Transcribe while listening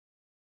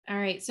All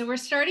right, so we're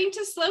starting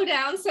to slow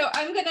down. So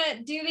I'm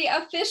gonna do the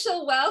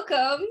official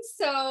welcome.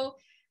 So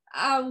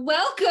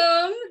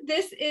welcome.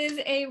 This is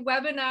a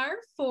webinar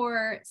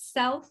for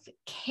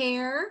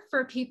self-care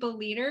for people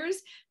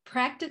leaders,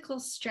 practical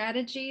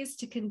strategies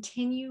to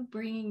continue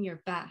bringing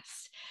your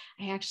best.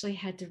 I actually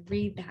had to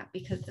read that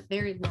because it's a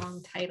very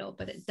long title,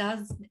 but it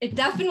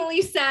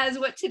definitely says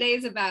what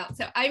today's about.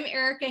 So I'm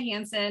Erica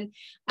Hansen.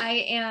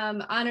 I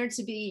am honored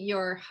to be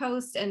your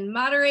host and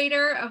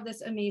moderator of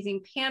this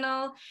amazing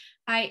panel.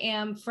 I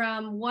am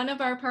from one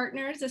of our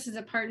partners. This is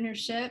a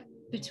partnership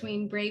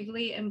between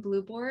Bravely and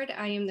Blueboard.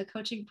 I am the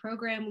coaching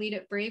program lead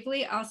at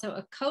Bravely, also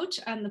a coach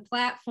on the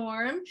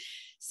platform.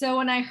 So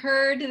when I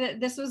heard that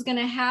this was going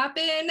to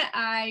happen,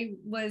 I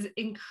was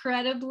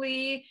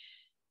incredibly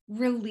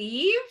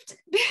relieved.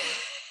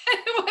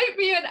 It might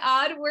be an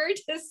odd word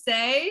to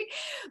say,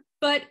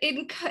 but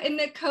in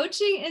the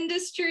coaching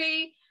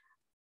industry,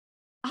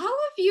 all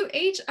of you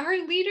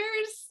HR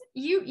leaders,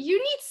 you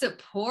need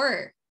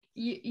support.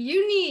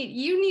 You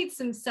need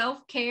some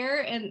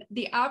self-care and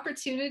the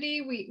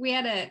opportunity. We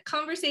had a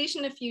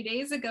conversation a few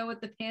days ago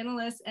with the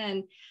panelists,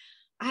 and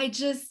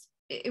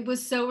it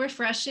was so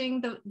refreshing,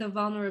 the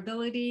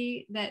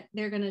vulnerability that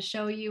they're going to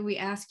show you. We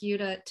ask you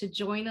to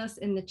join us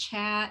in the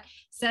chat,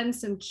 send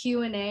some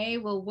Q&A,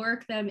 we'll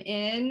work them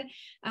in.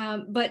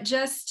 But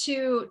just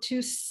to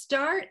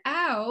start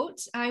out,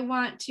 I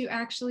want to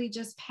actually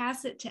just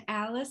pass it to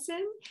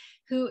Allison,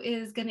 who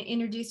is going to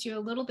introduce you a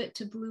little bit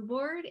to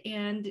Blueboard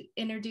and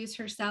introduce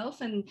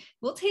herself, and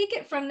we'll take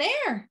it from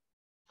there.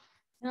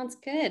 Sounds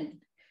good.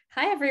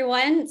 Hi,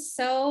 everyone.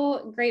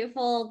 So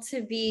grateful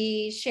to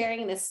be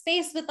sharing this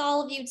space with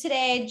all of you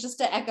today. Just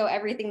to echo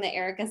everything that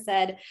Erica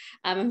said,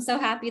 I'm so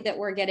happy that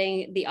we're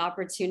getting the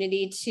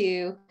opportunity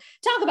to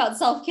talk about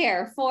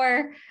self-care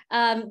for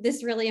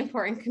this really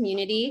important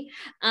community.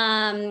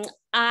 I've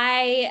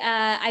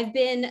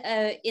been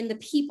in the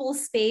people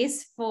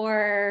space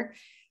for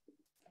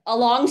a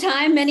long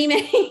time, many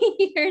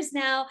years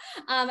now.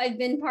 I've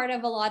been part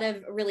of a lot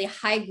of really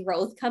high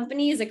growth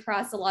companies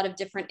across a lot of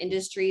different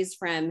industries,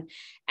 from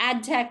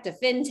ad tech to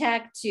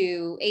fintech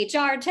to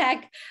HR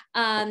tech.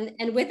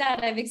 And with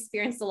that, I've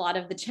experienced a lot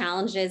of the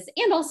challenges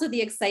and also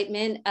the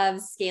excitement of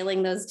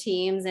scaling those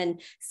teams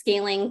and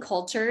scaling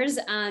cultures.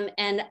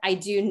 And I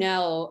do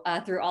know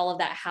through all of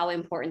that how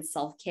important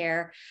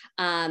self-care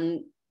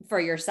for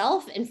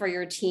yourself and for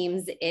your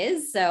teams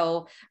is.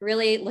 So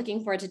really looking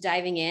forward to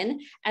diving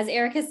in. As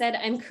Erica said,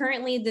 I'm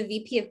currently the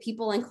VP of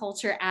People and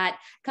Culture at a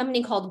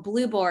company called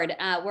Blueboard,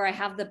 where I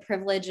have the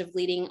privilege of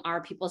leading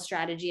our people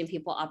strategy and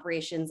people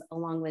operations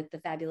along with the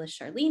fabulous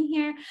Charlene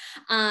here.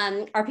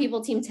 Our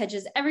people team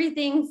touches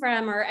everything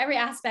from, or every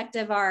aspect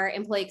of our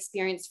employee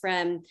experience,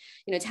 from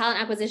talent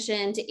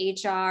acquisition to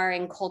HR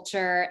and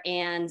culture,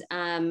 and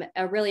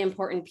a really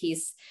important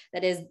piece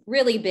that has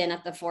really been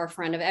at the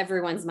forefront of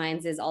everyone's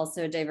minds is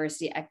also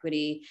diversity,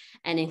 equity,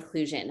 and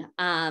inclusion.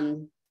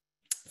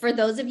 For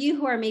those of you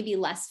who are maybe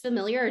less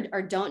familiar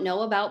or don't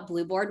know about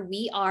Blueboard,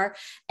 we are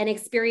an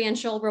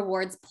experiential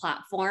rewards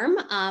platform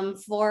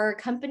for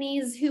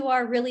companies who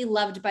are really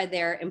loved by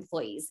their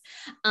employees.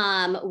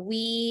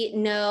 We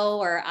know,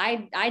 or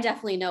I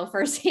definitely know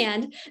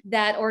firsthand,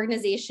 that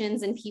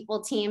organizations and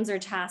people teams are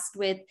tasked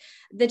with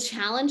the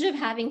challenge of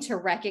having to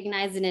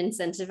recognize and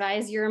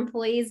incentivize your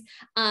employees,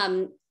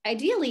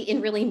 ideally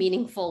in really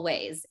meaningful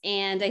ways.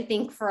 And I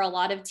think for a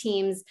lot of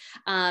teams,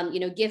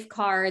 gift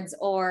cards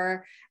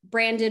or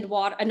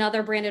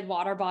another branded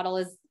water bottle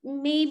is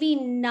maybe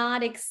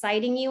not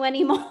exciting you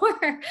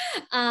anymore.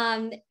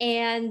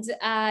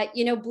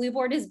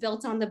 Blueboard is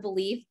built on the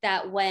belief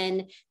that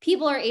when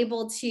people are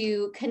able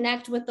to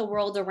connect with the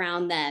world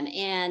around them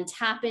and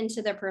tap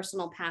into their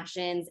personal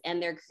passions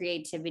and their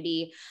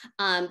creativity,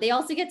 they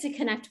also get to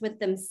connect with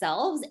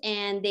themselves,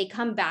 and they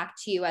come back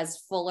to you as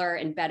fuller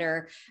and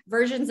better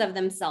versions of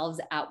themselves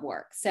at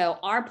work. So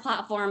our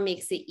platform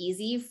makes it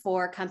easy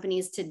for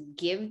companies to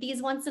give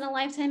these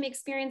once-in-a-lifetime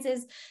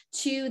experiences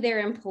to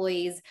their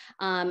employees,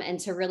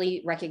 and to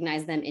really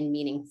recognize them in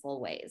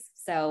meaningful ways.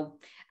 So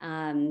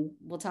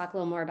we'll talk a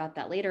little more about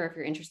that later. If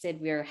you're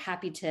interested, we're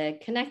happy to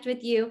connect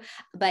with you.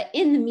 But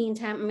in the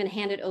meantime, I'm going to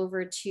hand it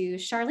over to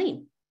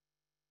Charlene.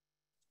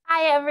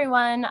 Hi,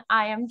 everyone.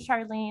 I am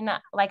Charlene.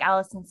 Like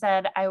Allison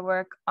said, I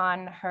work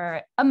on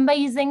her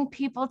amazing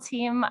people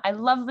team. I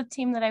love the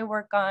team that I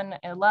work on.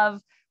 I love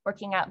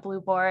working at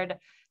Blueboard,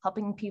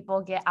 helping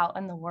people get out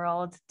in the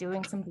world,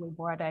 doing some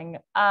Blueboarding.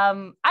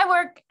 I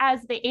work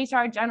as the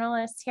HR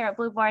generalist here at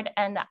Blueboard,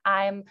 and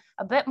I'm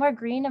a bit more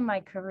green in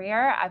my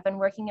career. I've been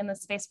working in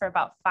this space for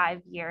about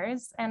 5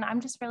 years, and I'm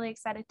just really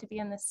excited to be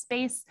in this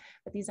space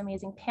with these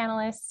amazing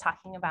panelists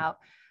talking about,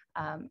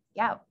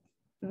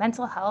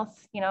 mental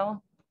health,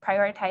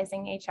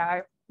 prioritizing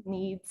HR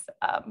needs.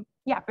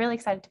 Really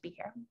excited to be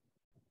here.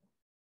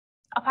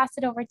 I'll pass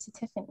it over to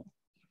Tiffany.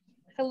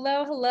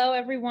 Hello,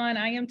 everyone.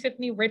 I am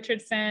Tiffany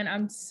Richardson.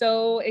 I'm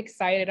so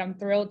excited. I'm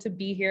thrilled to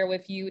be here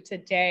with you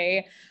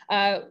today.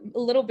 A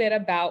little bit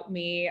about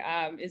me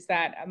is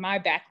that my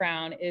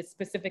background is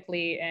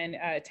specifically in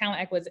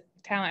talent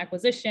talent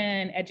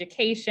acquisition,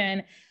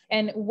 education.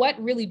 And what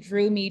really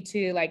drew me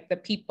to like the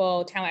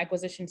people talent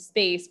acquisition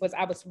space was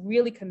I was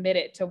really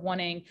committed to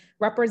wanting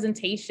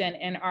representation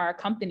in our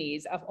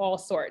companies of all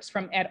sorts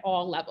from at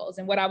all levels.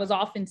 And what I was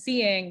often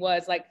seeing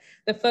was like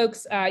the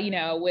folks,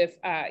 with,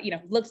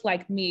 looks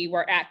like me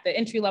were at the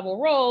entry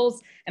level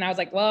roles. And I was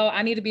like, well,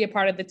 I need to be a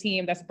part of the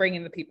team that's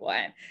bringing the people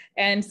in.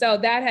 And so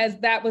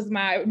that was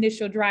my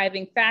initial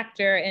driving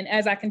factor. And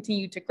as I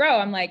continued to grow,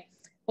 I'm like,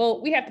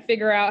 well, we have to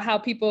figure out how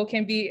people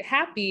can be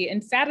happy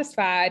and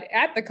satisfied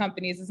at the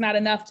companies. It's not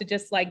enough to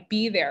just like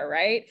be there,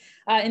 right?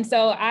 And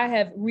so I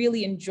have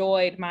really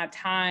enjoyed my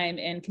time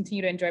and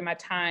continue to enjoy my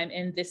time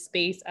in this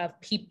space of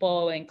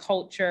people and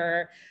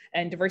culture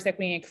and diversity,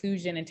 equity, and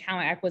inclusion and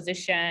talent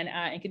acquisition,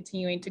 and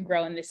continuing to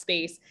grow in this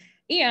space.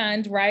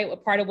 And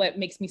part of what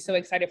makes me so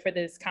excited for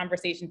this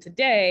conversation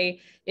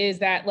today is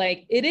that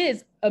like it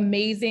is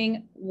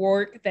amazing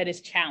work that is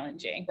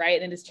challenging,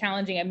 right? And it's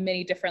challenging at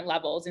many different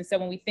levels. And so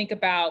when we think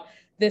about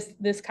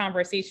this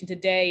conversation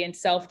today and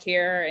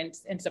self-care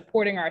and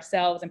supporting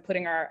ourselves and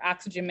putting our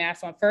oxygen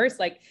mask on first,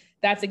 like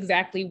that's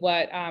exactly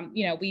what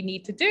we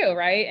need to do,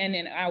 right?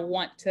 And I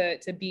want to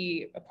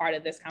be a part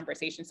of this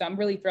conversation. So I'm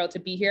really thrilled to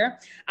be here.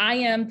 I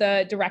am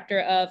the director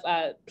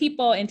of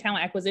people and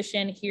talent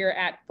acquisition here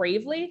at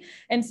Bravely.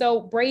 And so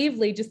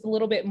Bravely, just a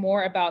little bit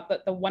more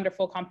about the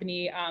wonderful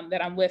company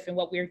that I'm with and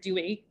what we're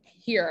doing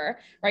here,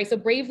 right? So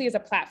Bravely is a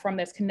platform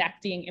that's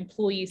connecting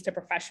employees to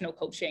professional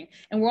coaching.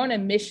 And we're on a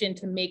mission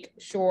to make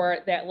sure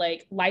that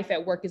like life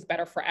at work is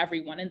better for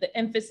everyone. And the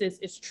emphasis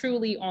is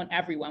truly on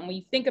everyone. When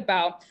you think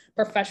about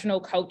professional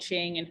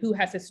coaching and who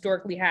has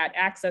historically had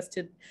access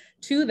to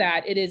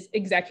that, it is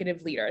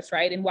executive leaders,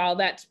 right? And while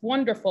that's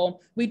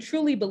wonderful, we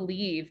truly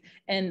believe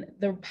in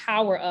the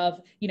power of,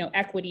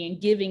 equity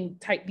and giving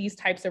these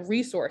types of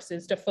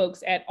resources to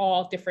folks at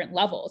all different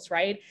levels,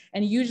 right?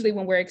 And usually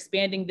when we're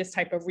expanding this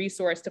type of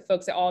resource to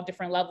folks at all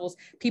different levels,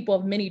 people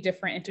of many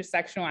different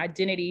intersectional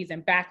identities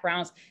and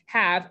backgrounds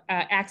have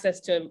access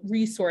to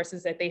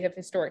resources that they have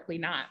historically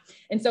not.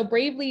 And so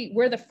Bravely,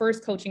 we're the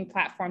first coaching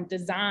platform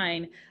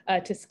designed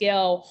to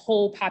scale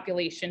whole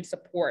population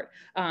support,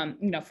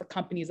 for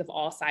companies of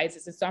all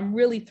sizes. And so I'm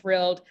really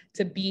thrilled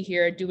to be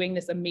here doing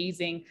this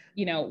amazing,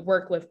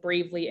 work with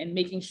Bravely and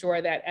making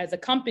sure that as a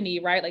company,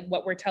 right, like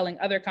what we're telling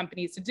other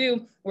companies to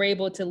do, we're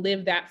able to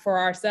live that for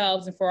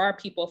ourselves and for our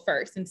people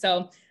first. And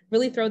so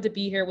really thrilled to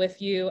be here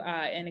with you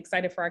and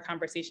excited for our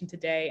conversation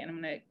today. And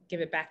I'm going to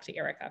give it back to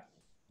Erica.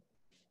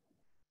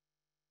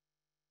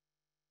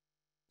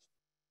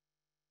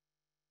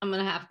 I'm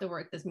going to have to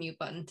work this mute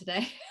button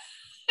today.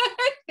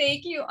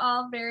 Thank you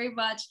all very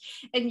much.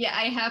 And yeah,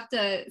 I have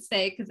to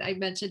say, because I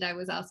mentioned I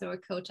was also a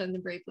coach on the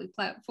Bravely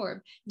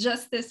platform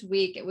just this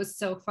week. It was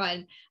so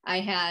fun.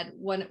 I had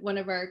one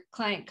of our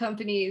client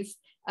companies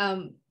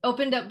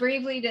opened up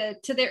Bravely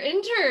to their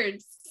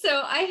interns.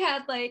 So I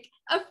had like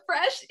a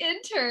fresh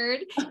intern.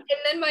 And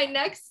then my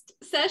next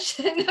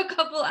session a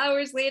couple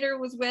hours later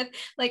was with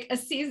like a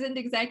seasoned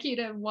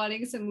executive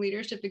wanting some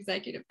leadership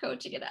executive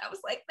coaching. And I was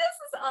like, this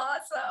is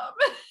awesome.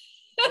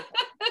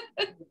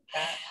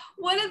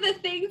 One of the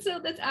things though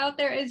that's out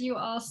there, as you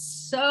all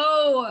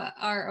so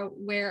are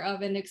aware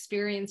of and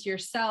experience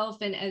yourself,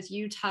 and as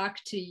you talk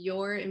to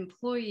your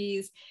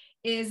employees,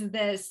 is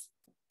this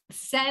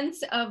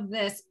sense of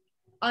this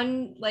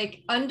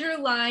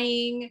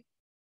underlying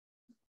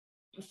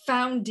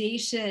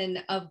foundation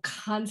of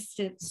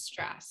constant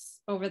stress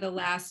over the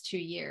last 2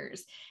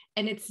 years.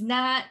 And it's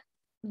not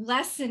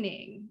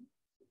lessening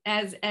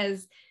as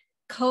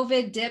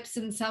COVID dips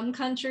in some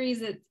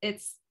countries,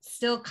 it's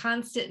still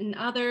constant in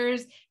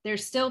others.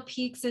 There's still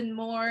peaks and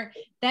more.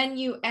 Then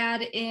you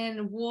add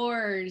in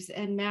wars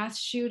and mass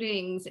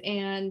shootings.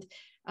 And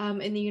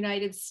in the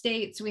United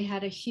States, we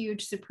had a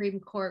huge Supreme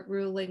Court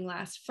ruling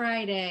last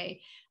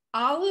Friday.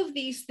 All of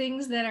these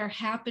things that are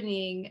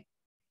happening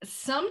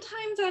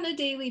sometimes on a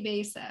daily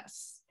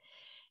basis.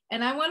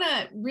 And I want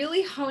to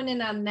really hone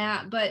in on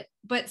that, but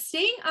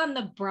staying on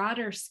the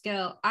broader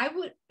scale, I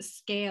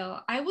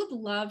would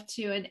love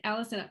to, and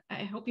Allison,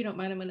 I hope you don't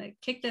mind, I'm going to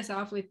kick this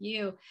off with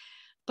you,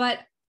 but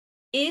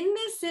in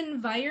this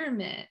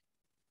environment,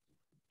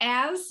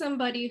 as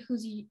somebody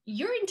whose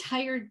your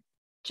entire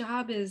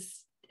job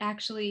is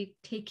actually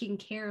taking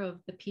care of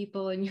the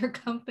people in your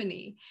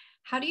company,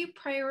 how do you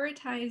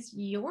prioritize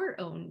your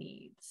own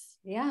needs?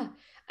 Yeah.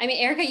 I mean,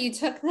 Erica,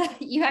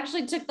 you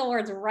actually took the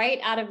words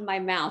right out of my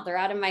mouth or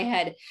out of my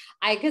head.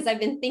 Because I've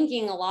been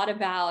thinking a lot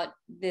about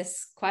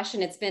this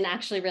question. It's been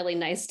actually really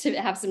nice to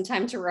have some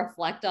time to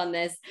reflect on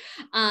this.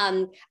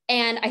 And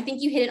I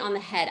think you hit it on the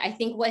head. I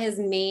think what has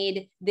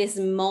made this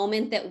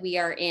moment that we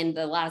are in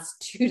the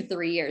last 2 to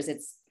 3 years,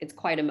 it's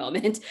quite a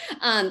moment,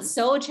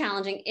 so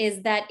challenging,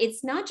 is that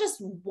it's not just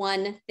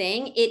one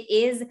thing. It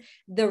is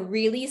the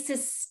really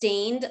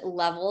sustained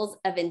levels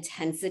of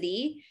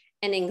intensity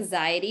and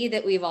anxiety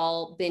that we've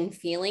all been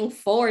feeling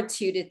for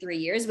 2 to 3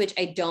 years, which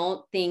I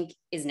don't think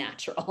is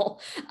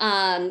natural.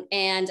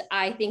 And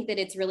I think that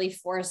it's really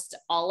forced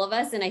all of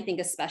us, and I think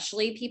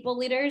especially people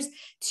leaders,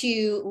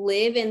 to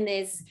live in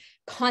this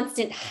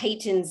constant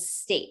heightened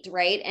state,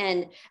 right?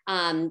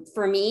 And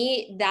for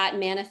me, that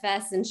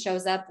manifests and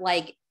shows up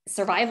like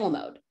survival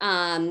mode.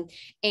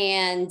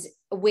 And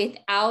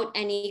without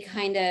any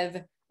kind of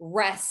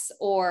rest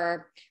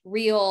or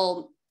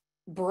real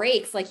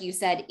breaks, like you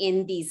said,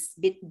 in these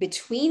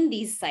between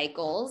these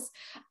cycles,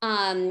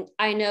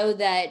 I know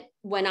that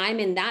when I'm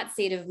in that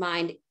state of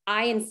mind,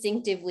 I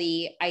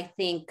instinctively, I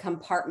think,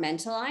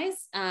 compartmentalize,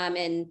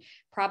 and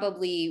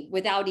probably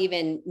without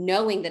even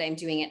knowing that I'm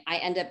doing it, I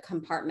end up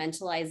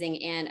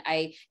compartmentalizing, and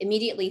I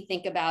immediately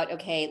think about,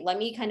 okay, let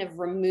me kind of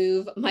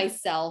remove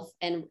myself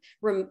and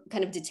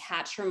kind of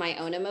detach from my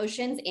own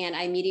emotions. And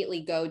I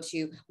immediately go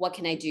to, what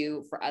can I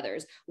do for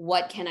others?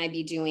 What can I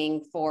be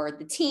doing for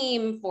the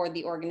team, for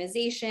the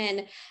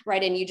organization,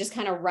 right? And you just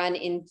kind of run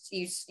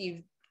into,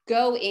 you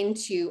go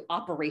into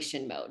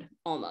operation mode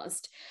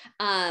almost.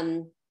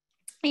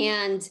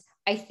 And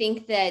I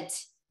think that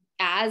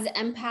as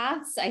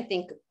empaths, I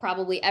think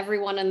probably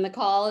everyone on the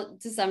call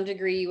to some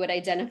degree you would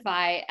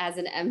identify as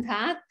an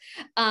empath.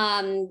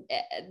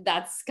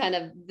 That's kind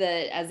of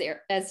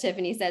as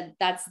Tiffany said,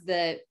 that's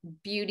the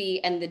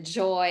beauty and the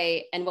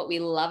joy and what we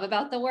love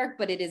about the work,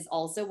 but it is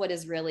also what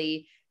is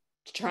really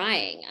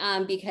trying,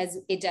 because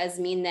it does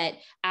mean that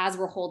as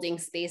we're holding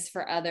space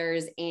for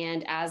others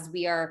and as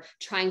we are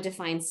trying to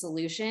find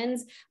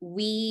solutions,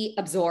 we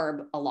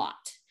absorb a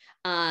lot.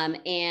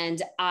 And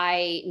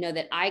I know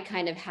that I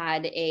kind of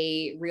had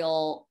a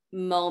real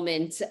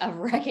moment of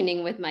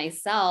reckoning with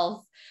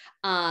myself,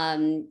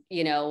 probably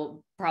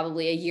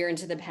a year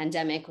into the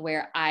pandemic,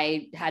 where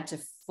I had to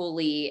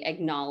fully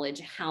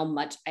acknowledge how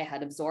much I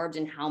had absorbed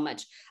and how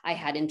much I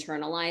had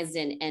internalized,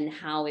 and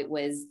how it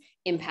was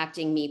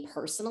impacting me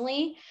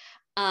personally.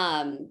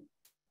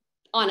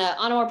 On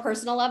a more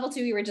personal level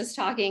too, we were just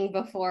talking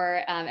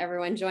before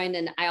everyone joined,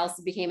 and I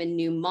also became a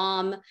new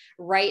mom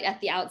right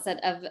at the outset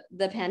of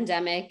the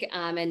pandemic,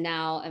 and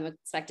now I'm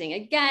expecting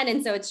again.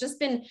 And so it's just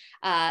been,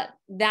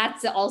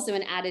 that's also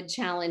an added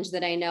challenge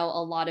that I know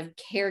a lot of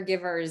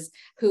caregivers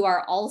who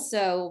are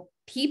also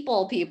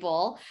people,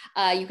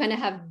 you kind of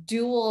have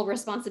dual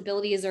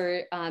responsibilities,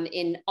 or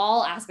in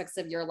all aspects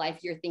of your life,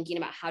 you're thinking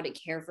about how to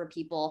care for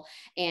people.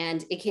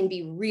 And it can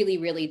be really,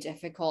 really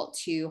difficult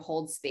to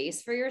hold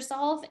space for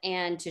yourself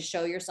and to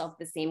show yourself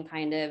the same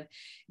kind of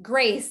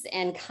grace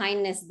and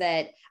kindness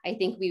that I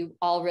think we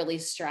all really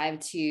strive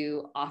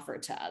to offer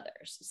to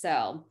others.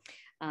 So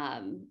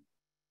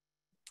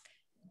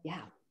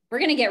yeah, we're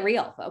going to get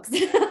real, folks.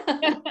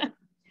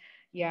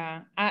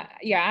 Yeah,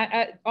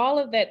 all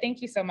of that.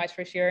 Thank you so much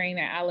for sharing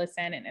that,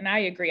 Allison. And I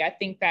agree. I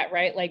think that,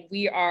 right, like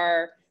we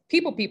are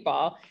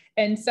people.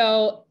 And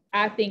so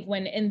I think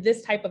when in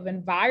this type of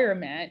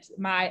environment,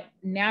 my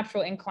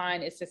natural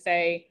incline is to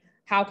say,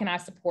 how can I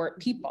support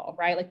people,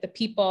 right? Like the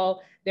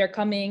people, they're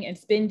coming and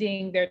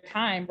spending their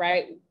time,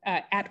 right,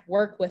 at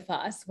work with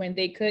us, when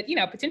they could,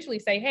 potentially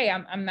say, hey,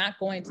 I'm not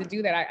going to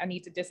do that. I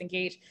need to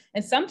disengage.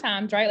 And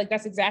sometimes, right, like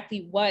that's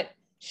exactly what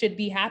should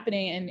be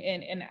happening.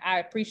 And I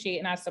appreciate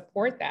and I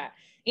support that.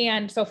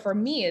 And so for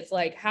me, it's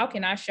like, how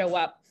can I show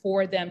up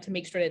for them to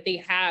make sure that they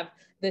have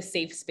the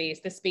safe space,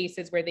 the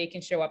spaces where they can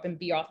show up and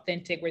be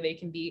authentic, where they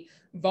can be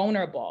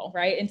vulnerable,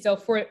 right? And so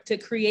to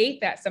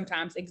create that,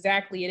 sometimes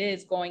exactly it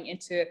is going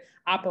into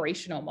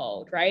operational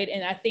mode, right?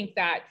 And I think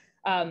that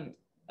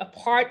a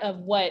part of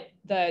what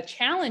the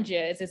challenge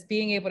is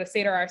being able to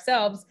say to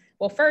ourselves,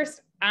 well,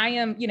 first, I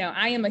am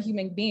a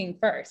human being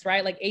first,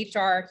 right? Like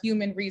HR,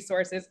 human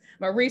resources,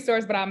 I'm a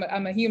resource, but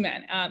I'm a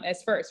human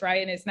as first,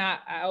 right? And it's not,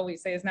 I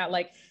always say it's not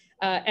like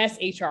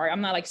SHR. I'm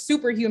not like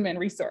superhuman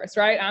resource,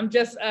 right? I'm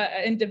just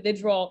an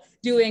individual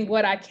doing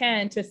what I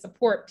can to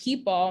support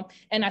people.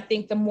 And I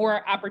think the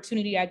more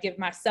opportunity I give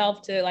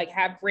myself to like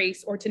have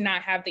grace or to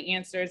not have the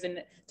answers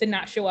and to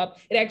not show up,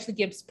 it actually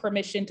gives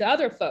permission to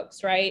other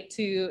folks, right?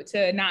 To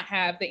not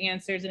have the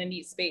answers in a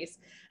neat space.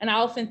 And I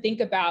often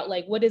think about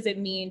like, what does it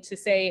mean to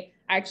say,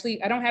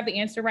 actually, I don't have the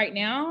answer right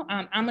now.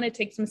 I'm going to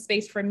take some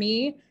space for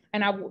me.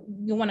 And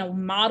you want to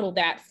model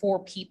that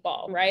for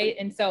people, right?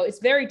 And so it's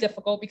very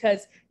difficult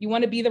because you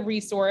want to be the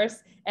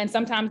resource. And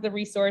sometimes the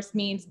resource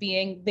means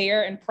being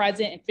there and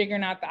present and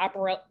figuring out the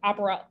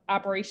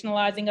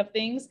operationalizing of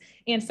things.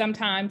 And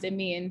sometimes it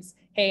means,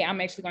 hey, I'm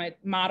actually going to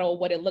model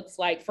what it looks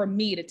like for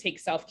me to take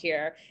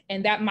self-care.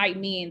 And that might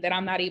mean that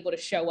I'm not able to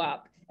show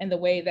up in the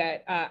way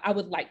that I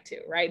would like to,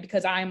 right?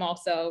 Because I'm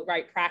also,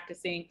 right,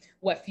 practicing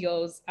what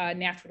feels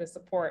natural to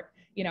support,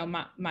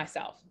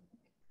 myself.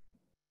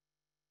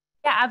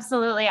 Yeah,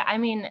 absolutely. I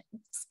mean,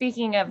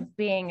 speaking of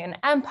being an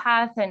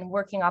empath and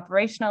working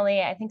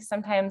operationally, I think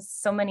sometimes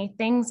so many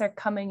things are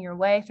coming your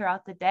way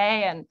throughout the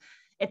day, and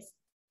it's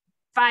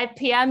 5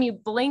 p.m., you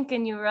blink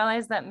and you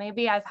realize that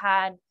maybe I've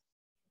had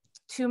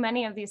too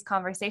many of these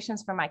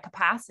conversations for my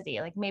capacity.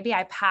 Like maybe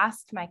I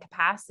passed my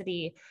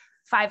capacity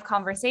 5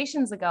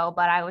 conversations ago,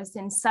 but I was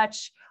in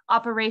such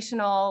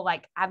operational,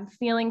 like I'm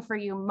feeling for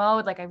you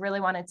mode, like I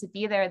really wanted to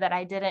be there, that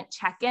I didn't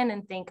check in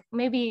and think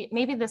maybe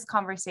this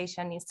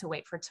conversation needs to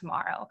wait for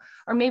tomorrow,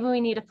 or maybe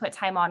we need to put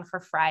time on for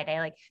Friday.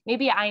 Like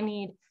maybe I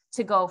need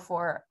to go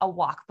for a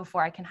walk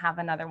before I can have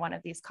another one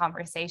of these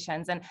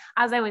conversations. And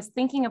as I was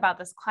thinking about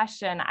this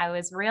question, I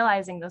was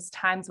realizing those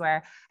times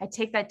where I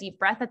take that deep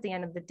breath at the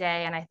end of the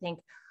day and I think,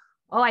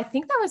 oh, I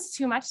think that was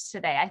too much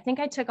today. I think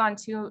I took on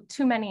too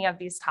many of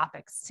these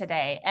topics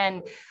today.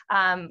 And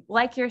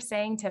like you're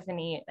saying,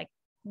 Tiffany, like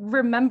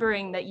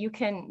remembering that you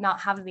can not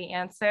have the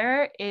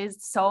answer is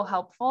so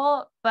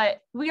helpful,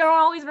 but we don't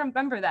always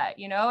remember that,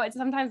 you know. It's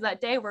sometimes that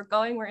day we're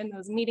in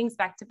those meetings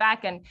back to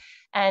back,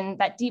 and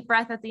that deep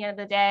breath at the end of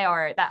the day,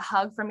 or that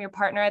hug from your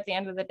partner at the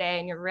end of the day,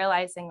 and you're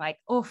realizing like,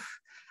 oof,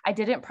 I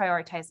didn't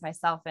prioritize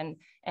myself,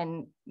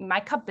 and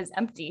my cup is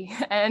empty,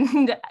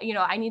 and you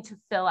know, I need to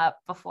fill up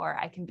before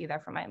I can be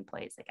there for my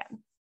employees again.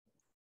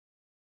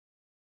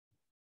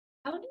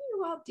 How do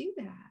you all do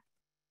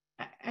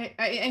that?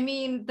 I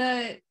mean,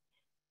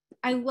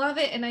 I love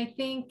it. And I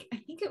think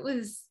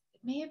it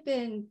may have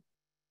been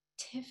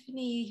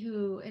Tiffany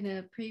who in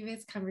a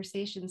previous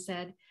conversation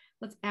said,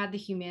 let's add the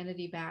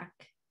humanity back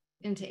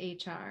into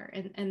HR.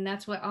 And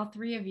that's what all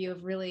three of you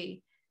have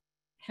really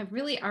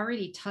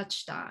already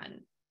touched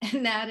on.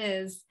 And that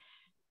is,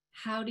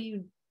 how do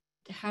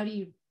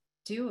you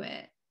do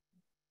it?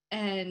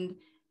 And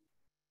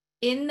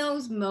in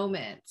those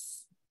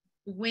moments,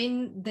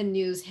 when the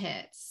news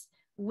hits,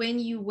 when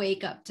you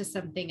wake up to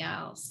something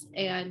else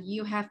and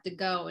you have to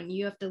go and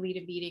you have to lead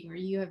a meeting or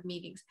you have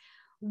meetings,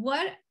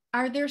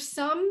 are there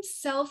some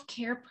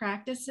self-care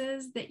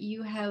practices that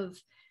you have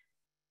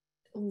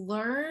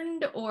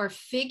learned or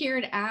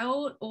figured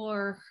out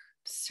or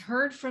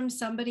heard from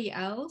somebody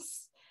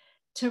else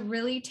to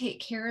really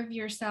take care of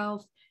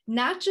yourself,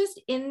 not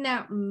just in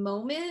that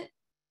moment,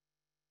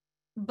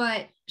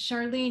 but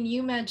Charlene,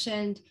 you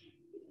mentioned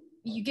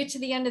you get to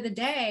the end of the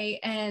day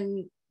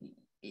and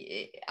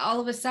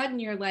all of a sudden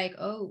you're like,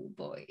 oh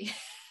boy,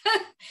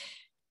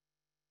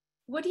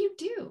 what do you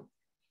do?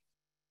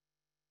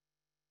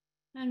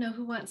 I don't know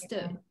who wants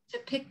to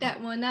pick that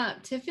one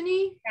up.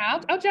 Tiffany? Yeah,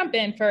 I'll jump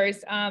in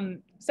first.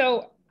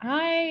 So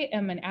I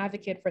am an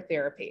advocate for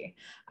therapy.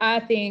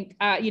 I think,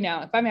 you know,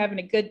 if I'm having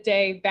a good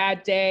day,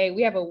 bad day,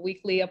 we have a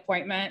weekly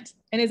appointment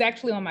and it's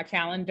actually on my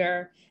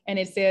calendar and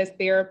it says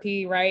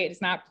therapy, right?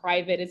 It's not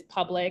private, it's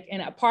public.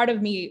 And a part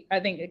of me, I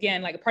think,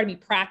 again, like a part of me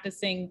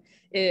practicing,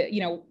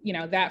 you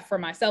know, that for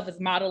myself is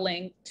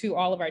modeling to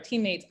all of our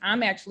teammates.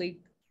 I'm actually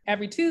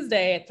every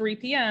Tuesday at 3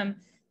 p.m.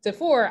 to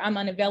 4, I'm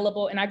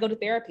unavailable and I go to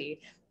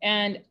therapy.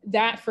 And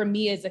that for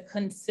me is a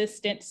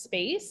consistent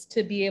space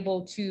to be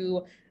able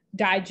to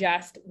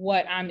digest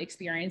what I'm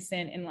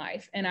experiencing in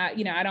life. And I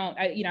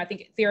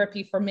think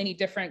therapy for many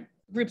different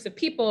groups of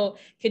people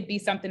could be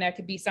something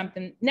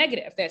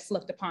negative that's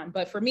looked upon.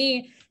 But for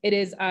me, it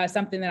is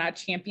something that I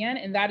champion.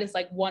 And that is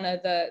like one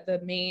of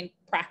the main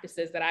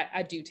practices that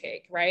I do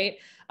take, right?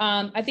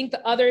 I think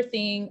the other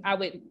thing I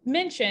would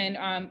mention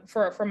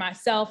for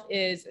myself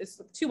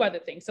is 2 other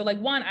things. So like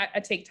one, I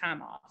take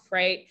time off,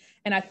 right?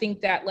 And I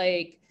think that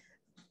like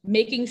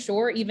making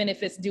sure, even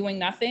if it's doing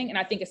nothing, and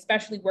I think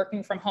especially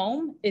working from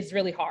home is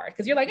really hard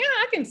because you're like, yeah,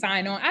 I can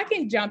sign on, I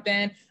can jump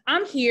in,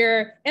 I'm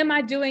here, am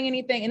I doing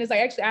anything? And it's like,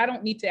 actually, I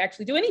don't need to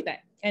actually do anything.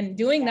 And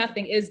doing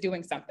nothing is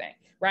doing something,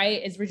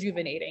 right? It's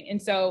rejuvenating. And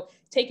so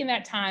taking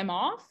that time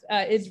off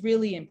is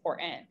really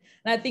important.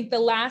 And I think the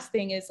last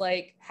thing is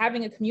like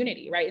having a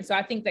community, right? And so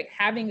I think that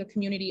having a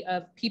community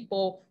of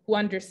people who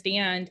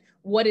understand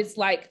what it's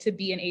like to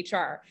be in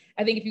HR.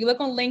 I think if you look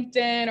on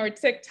LinkedIn or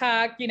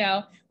TikTok, you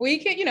know, we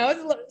can, you know,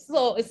 it's a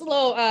little,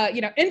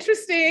 you know,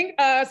 interesting.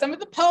 Some of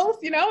the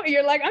posts, you know, and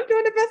you're like, I'm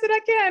doing the best that I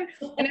can.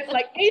 And it's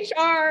like,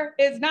 HR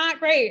is not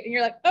great. And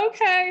you're like,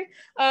 okay.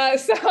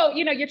 So,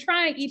 you know, you're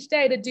trying each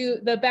day to do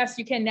the best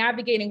you can,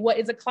 navigating what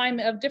is a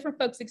climate of different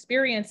folks'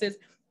 experiences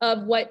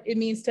of what it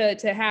means to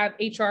have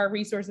HR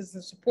resources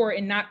and support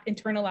and not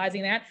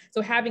internalizing that.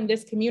 So having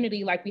this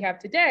community like we have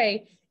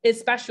today is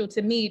special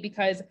to me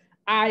because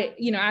I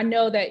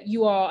know that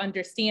you all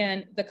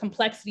understand the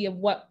complexity of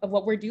what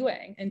we're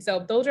doing. And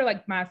so those are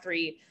like my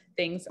 3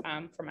 things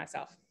for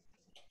myself.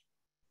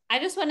 I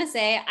just want to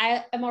say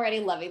I am already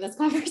loving this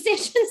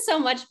conversation so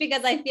much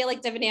because I feel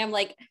like, Tiffany, I'm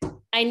like,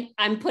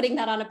 I'm putting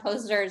that on a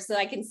poster so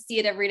I can see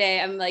it every day.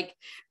 I'm like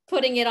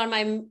putting it on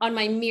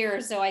my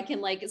mirror so I can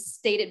like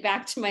state it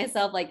back to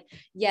myself, like,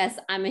 yes,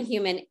 I'm a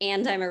human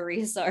and I'm a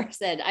resource.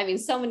 And I mean,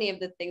 so many of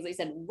the things I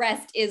said,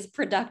 rest is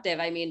productive.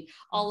 I mean,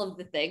 all of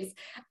the things.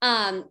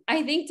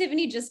 I think,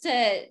 Tiffany, just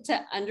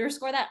to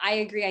underscore that, I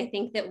agree. I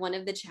think that one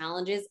of the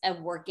challenges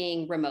of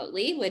working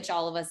remotely, which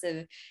all of us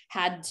have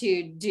had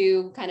to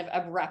do kind of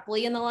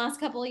abruptly in the last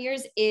couple of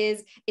years,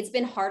 is it's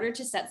been harder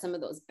to set some of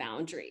those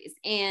boundaries.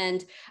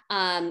 And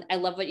I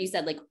love what you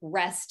said, like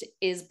rest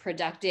is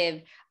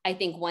productive. I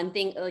think one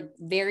thing, like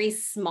very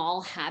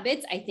small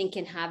habits, I think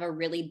can have a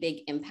really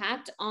big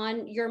impact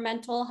on your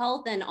mental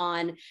health and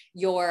on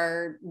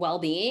your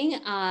well-being.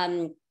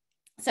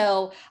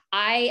 So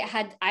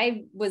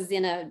I was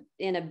in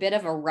a bit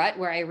of a rut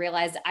where I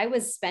realized I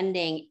was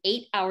spending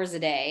 8 hours a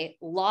day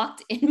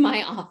locked in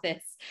my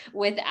office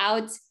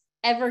without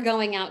ever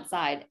going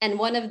outside. And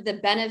one of the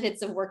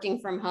benefits of working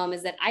from home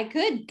is that I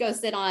could go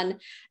sit on,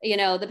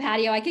 the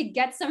patio. I could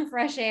get some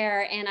fresh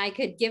air and I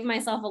could give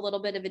myself a little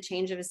bit of a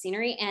change of a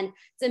scenery. And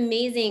it's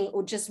amazing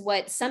just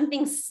what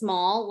something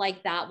small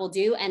like that will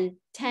do. And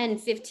 10,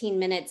 15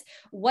 minutes,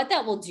 what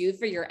that will do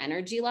for your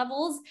energy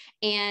levels.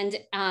 And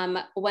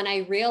when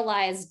I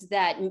realized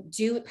that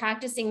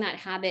practicing that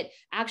habit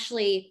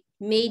actually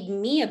made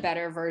me a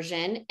better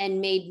version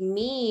and made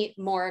me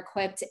more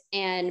equipped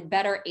and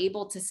better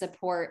able to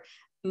support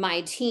my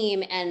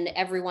team and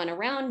everyone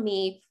around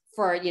me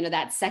for,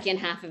 that second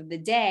half of the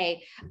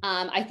day.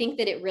 I think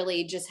that it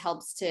really just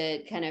helps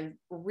to kind of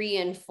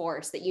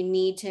reinforce that you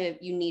need to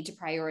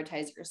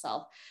prioritize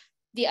yourself.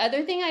 The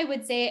other thing I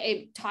would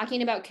say,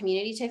 talking about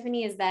community,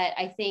 Tiffany, is that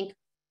I think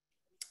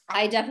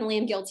I definitely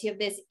am guilty of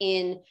this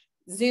in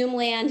Zoom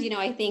land.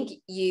 I think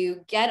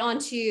you get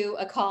onto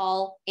a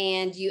call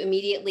and you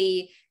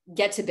immediately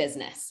get to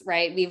business,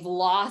 right? We've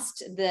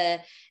lost the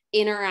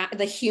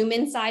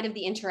human side of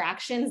the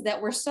interactions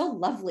that were so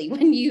lovely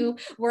when you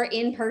were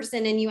in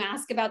person and you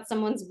ask about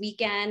someone's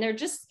weekend, or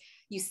just,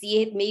 you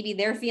see it, maybe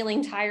they're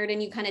feeling tired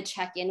and you kind of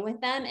check in with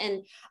them.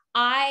 And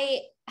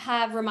I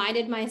have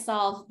reminded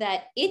myself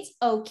that it's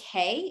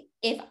okay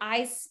if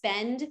I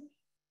spend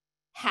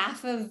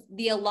half of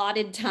the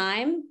allotted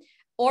time,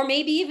 or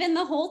maybe even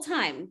the whole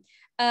time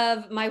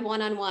of my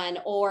one-on-one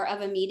or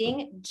of a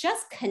meeting,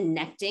 just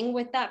connecting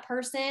with that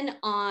person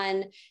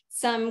on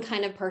some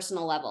kind of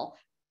personal level.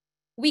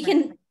 We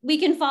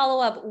can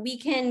follow up, we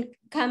can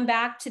come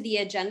back to the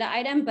agenda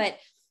item, but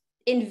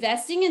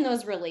investing in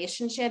those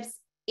relationships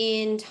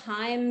in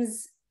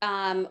times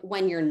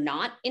when you're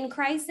not in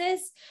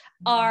crisis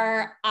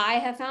I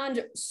have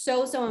found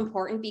so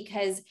important,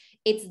 because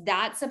it's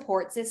that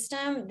support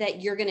system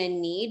that you're going to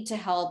need to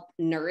help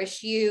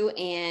nourish you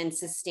and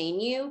sustain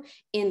you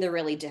in the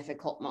really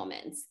difficult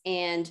moments.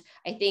 And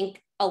I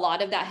think a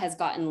lot of that has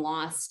gotten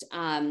lost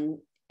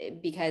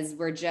because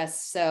we're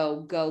just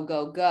so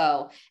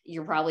go.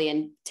 You're probably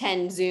in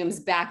 10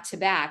 Zooms back to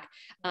back.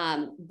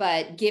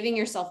 But giving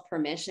yourself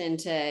permission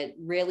to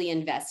really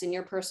invest in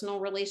your personal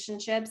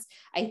relationships,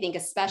 I think,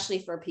 especially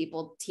for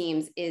people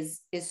teams, is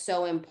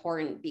so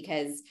important,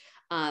 because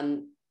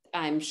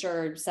I'm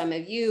sure some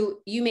of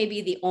you may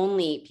be the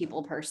only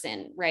people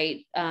person,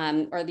 right?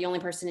 Or the only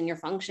person in your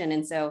function.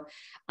 And so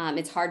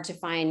it's hard to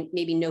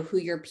know who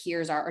your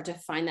peers are, or to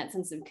find that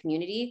sense of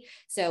community.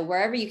 So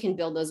wherever you can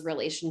build those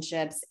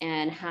relationships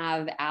and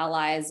have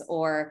allies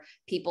or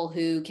people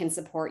who can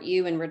support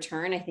you in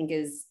return, I think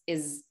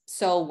is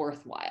so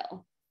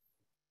worthwhile.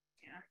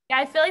 Yeah,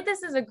 I feel like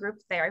this is a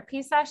group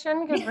therapy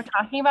session, because we're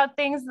talking about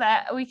things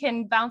that we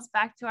can bounce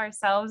back to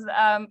ourselves.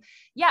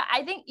 Yeah,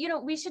 I think,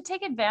 we should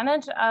take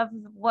advantage of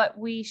what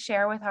we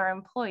share with our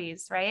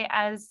employees, right?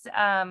 As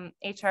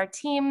HR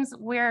teams,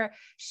 we're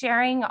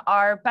sharing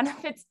our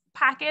benefits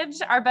package,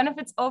 our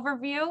benefits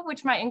overview,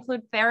 which might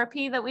include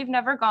therapy that we've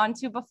never gone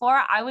to before.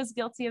 I was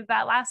guilty of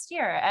that last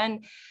year.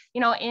 And,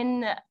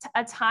 in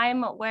a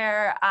time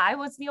where I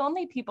was the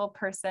only people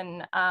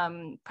person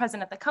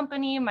present at the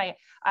company,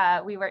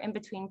 we were in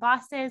between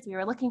bosses, we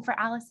were looking for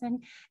Allison,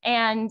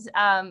 and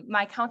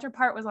my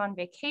counterpart was on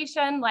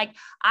vacation. Like,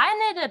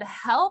 I needed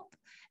help,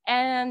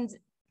 and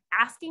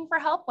asking for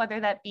help, whether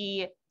that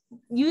be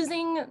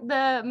using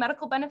the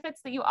medical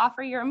benefits that you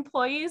offer your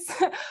employees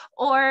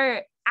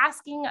or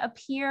asking a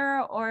peer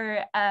or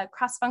a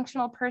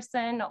cross-functional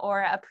person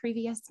or a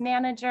previous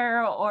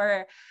manager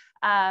or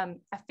a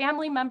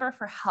family member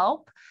for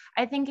help,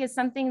 I think is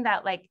something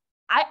that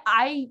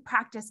I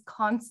practice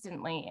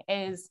constantly.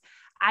 Is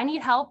I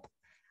need help.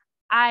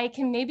 I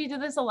can maybe do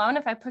this alone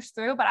if I push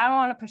through, but I don't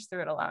want to push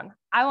through it alone.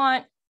 I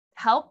want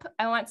help.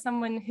 I want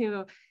someone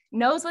who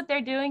knows what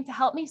they're doing to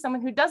help me,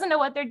 someone who doesn't know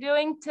what they're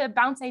doing to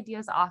bounce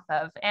ideas off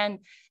of. And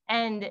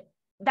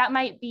that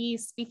might be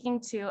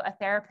speaking to a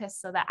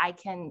therapist so that I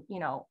can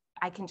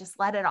just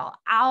let it all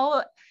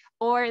out.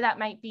 Or that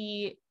might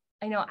be,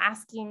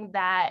 asking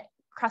that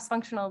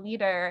cross-functional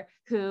leader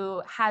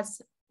who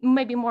has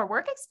maybe more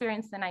work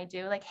experience than I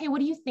do, like, hey, what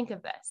do you think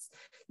of this?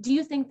 Do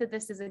you think that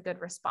this is a good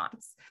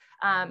response?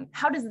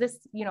 How does this,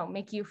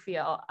 make you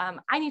feel?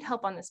 I need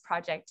help on this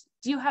project.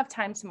 Do you have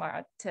time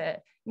tomorrow to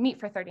meet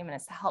for 30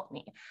 minutes to help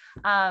me?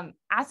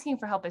 Asking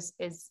for help is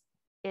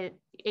you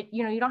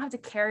don't have to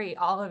carry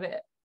all of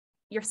it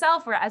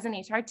yourself, or as an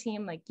HR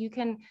team, like you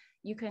can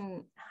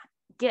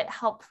get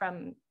help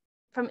from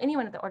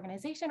anyone at the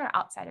organization or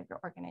outside of your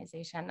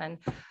organization.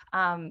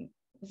 And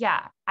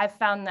yeah, I've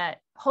found that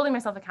holding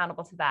myself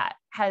accountable to that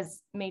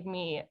has made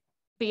me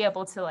be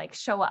able to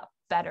show up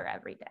better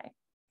every day.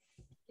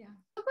 Yeah,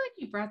 I'm glad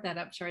you brought that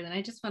up, Charlotte.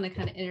 I just want to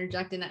kind of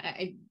interject, and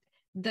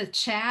the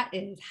chat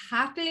is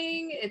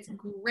happening. It's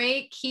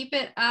great. Keep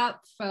it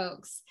up,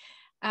 folks.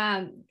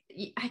 I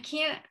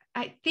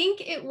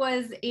think it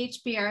was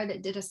HBR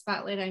that did a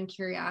spotlight on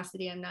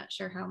curiosity. I'm not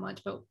sure how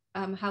much, but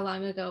how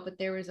long ago, but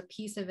there was a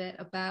piece of it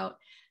about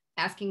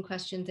asking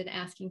questions and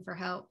asking for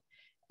help.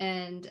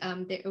 And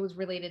it was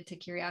related to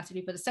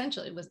curiosity, but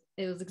essentially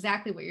it was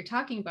exactly what you're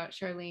talking about,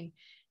 Charlene.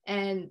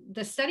 And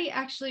the study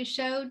actually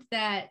showed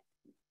that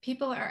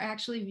people are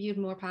actually viewed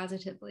more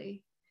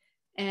positively,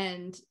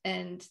 and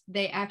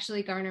they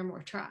actually garner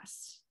more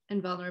trust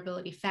and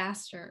vulnerability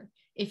faster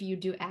if you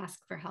do ask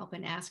for help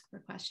and ask for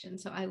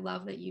questions. So I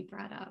love that you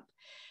brought up.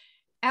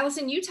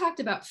 Allison, you talked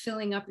about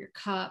filling up your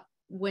cup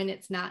when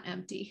it's not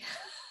empty.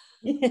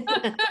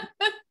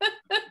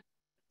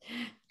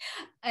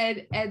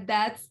 and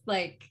that's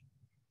like,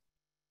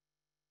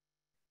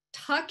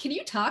 can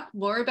you talk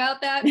more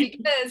about that?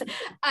 Because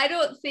I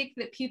don't think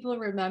that people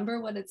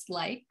remember what it's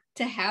like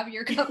to have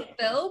your cup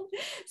filled.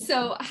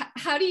 So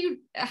how do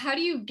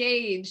you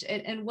gauge,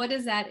 and what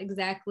does that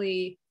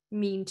exactly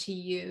mean to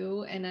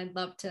you? And I'd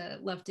love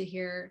to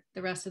hear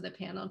the rest of the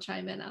panel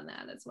chime in on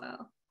that as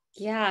well.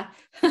 Yeah.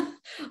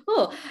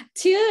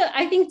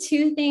 I think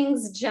two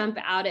things jump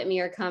out at me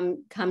or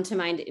come to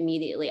mind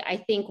immediately. I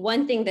think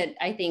one thing that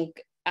I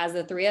think, as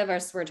the three of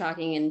us were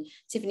talking, and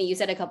Tiffany, you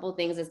said a couple of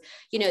things, is,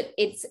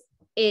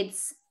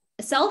 it's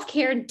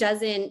self-care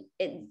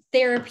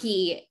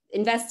therapy,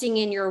 investing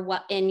in your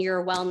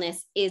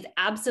wellness is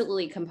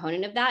absolutely a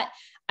component of that.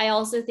 I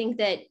also think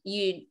that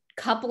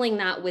coupling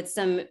that with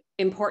some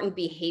important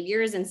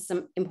behaviors and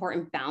some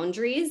important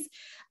boundaries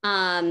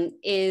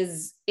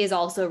is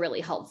also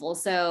really helpful.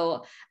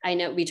 So I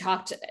know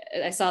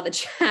I saw the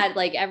chat,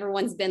 like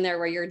everyone's been there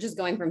where you're just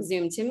going from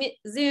Zoom to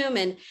Zoom,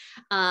 and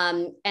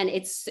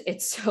it's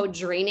so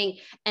draining.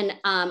 And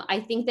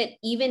I think that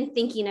even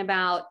thinking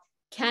about,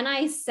 can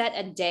I set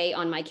a day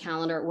on my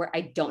calendar where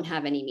I don't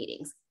have any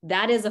meetings?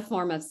 That is a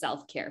form of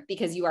self-care,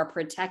 because you are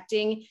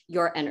protecting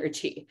your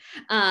energy.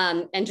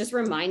 And just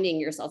reminding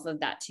yourself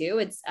of that too.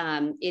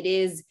 It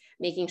is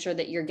making sure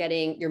that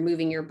you're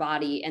moving your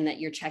body and that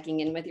you're checking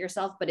in with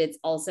yourself, but it's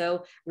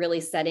also really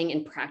setting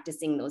and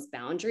practicing those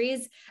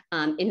boundaries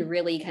in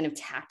really kind of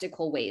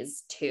tactical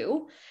ways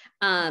too.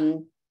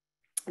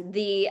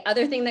 The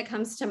other thing that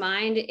comes to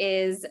mind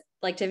is,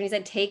 like Tiffany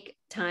said, take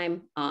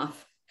time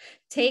off.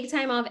 Take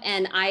time off.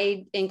 And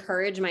I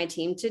encourage my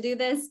team to do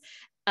this.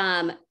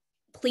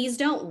 Please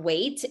don't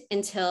wait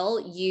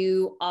until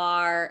you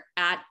are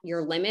at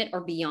your limit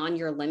or beyond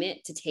your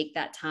limit to take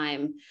that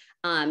time.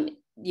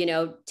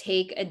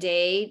 Take a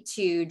day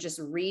to just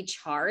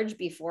recharge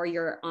before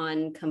you're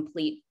on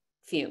complete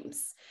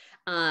fumes.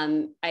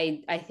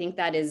 I think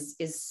that is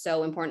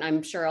so important.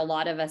 I'm sure a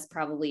lot of us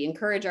probably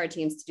encourage our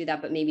teams to do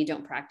that, but maybe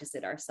don't practice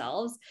it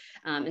ourselves.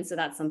 And so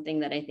that's something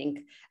that I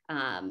think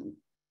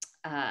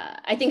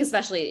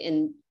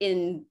especially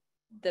in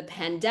the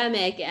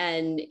pandemic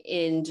and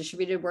in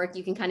distributed work,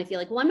 you can kind of feel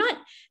like, well, I'm not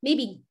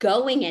maybe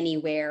going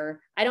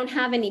anywhere. I don't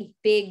have any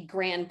big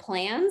grand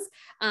plans.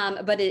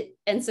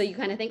 And so you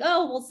kind of think,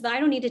 oh, well, so I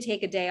don't need to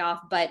take a day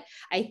off. But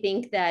I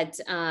think that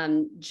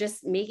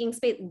just making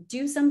space,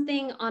 do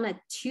something on a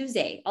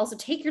Tuesday. Also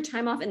take your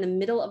time off in the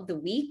middle of the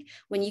week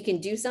when you can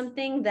do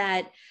something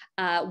that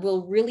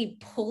will really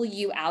pull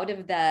you out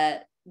of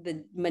the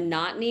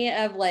monotony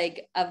of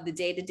the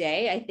day to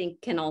day. I think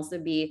can also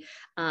be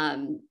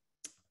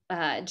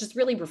just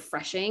really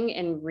refreshing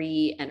and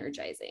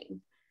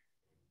re-energizing.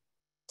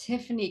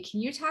 Tiffany,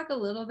 can you talk a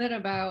little bit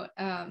about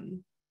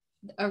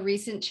a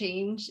recent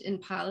change in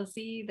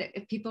policy that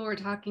if people were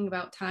talking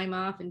about time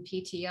off and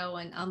PTO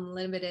and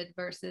unlimited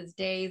versus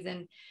days,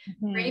 and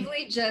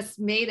Bravely just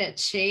made a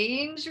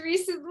change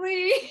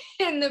recently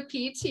in the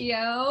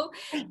PTO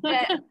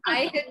that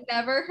I had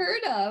never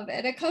heard of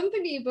at a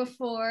company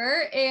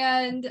before,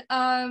 and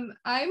I'm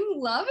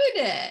loving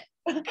it.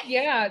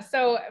 Yeah.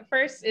 So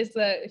first is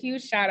a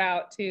huge shout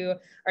out to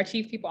our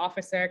Chief People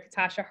Officer,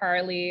 Katasha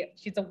Harley.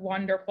 She's a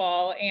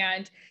wonderful.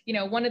 And,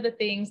 one of the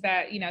things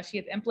that, she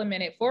has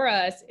implemented for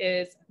us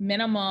is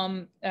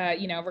minimum,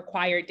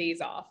 required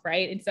days off.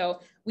 Right. And so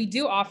we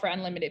do offer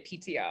unlimited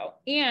PTO,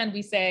 and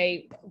we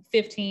say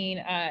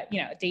 15,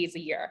 days a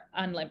year,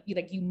 like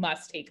you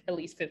must take at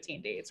least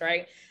 15 days.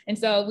 Right. And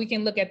so we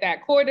can look at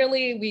that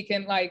quarterly. We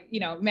can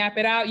map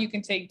it out. You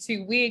can take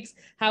 2 weeks,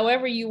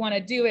 however you want to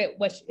do it,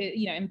 which,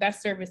 in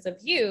best service of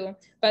you,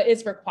 but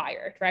it's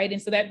required. Right. And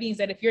so that means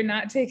that if you're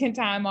not taking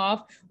time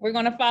off, we're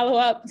going to follow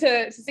up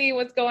to see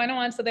what's going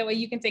on. So that way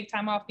you can take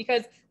time off,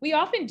 because we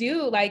often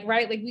do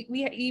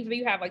we either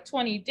you have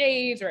 20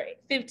 days or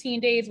 15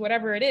 days,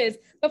 whatever it is,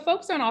 but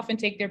folks don't often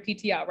take their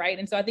PTO. Right.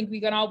 And so I think we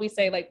can always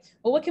say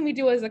well, what can we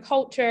do as a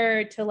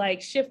culture to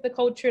shift the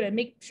culture to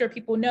make sure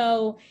people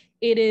know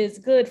it is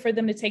good for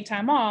them to take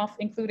time off,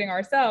 including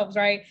ourselves.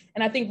 Right.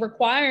 And I think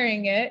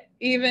requiring it,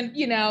 even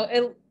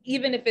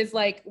if it's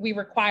we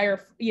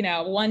require,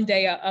 1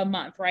 day a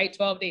month, right?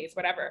 12 days,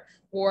 whatever,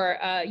 or,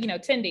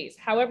 10 days,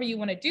 however you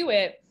want to do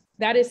it.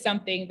 That is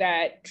something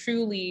that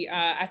truly,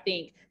 I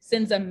think,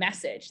 sends a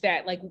message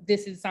that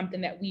this is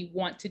something that we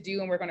want to do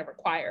and we're going to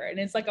require. And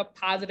it's a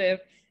positive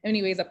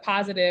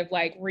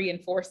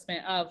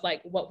reinforcement of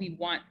what we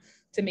want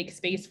to make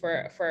space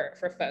for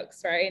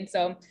folks, right? And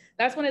so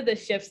that's one of the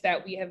shifts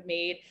that we have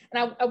made.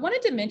 And I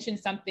wanted to mention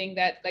something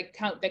that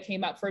that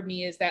came up for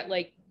me is that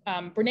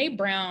Brene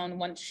Brown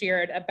once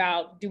shared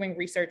about doing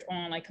research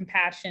on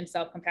compassion,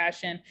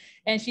 self-compassion.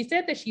 And she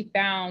said that she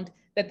found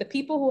that the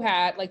people who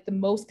had the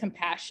most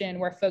compassion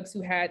were folks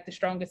who had the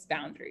strongest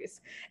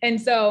boundaries. And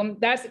so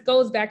that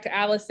goes back to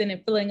Allison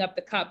and filling up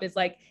the cup is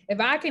if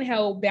I can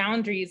hold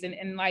boundaries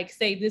and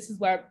say, this is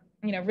what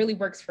really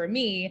works for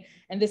me,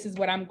 and this is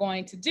what I'm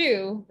going to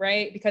do,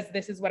 right? Because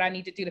this is what I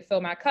need to do to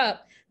fill my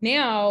cup.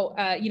 Now,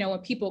 when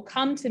people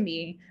come to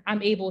me,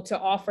 I'm able to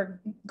offer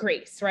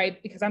grace,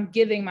 right? Because I'm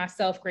giving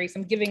myself grace.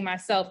 I'm giving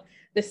myself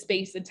the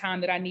space and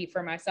time that I need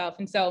for myself.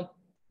 And so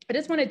I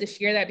just wanted to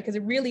share that because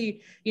it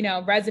really,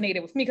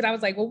 resonated with me because I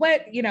was like, well,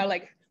 what,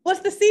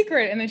 what's the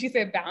secret? And then she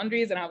said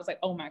boundaries. And I was like,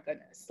 oh my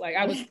goodness.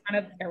 I was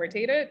kind of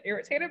irritated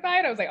by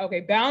it. I was like, okay,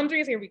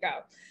 boundaries, here we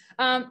go.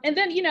 And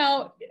then,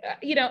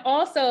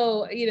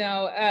 also,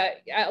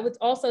 I would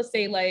also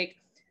say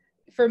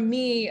for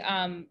me,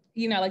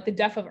 the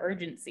depth of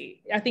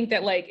urgency. I think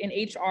that in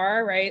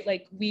HR,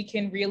 right? We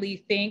can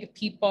really think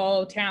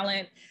people,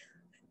 talent,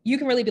 you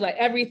can really be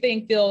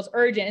everything feels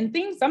urgent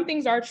and some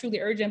things are truly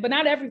urgent, but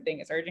not everything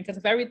is urgent. Because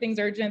if everything's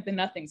urgent, then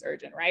nothing's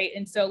urgent. Right.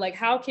 And so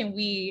how can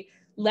we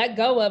let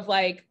go of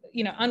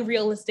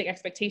unrealistic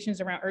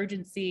expectations around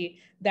urgency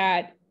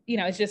that,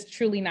 it's just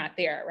truly not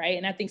there. Right.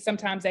 And I think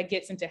sometimes that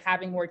gets into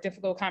having more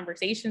difficult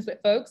conversations with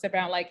folks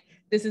about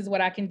this is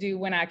what I can do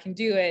when I can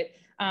do it.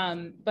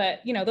 But,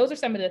 those are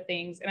some of the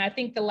things. And I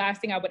think the last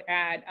thing I would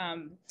add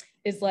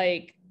is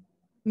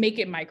make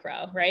it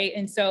micro. Right.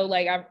 And so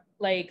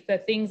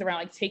the things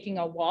around taking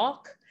a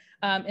walk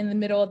in the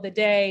middle of the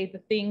day, the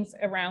things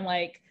around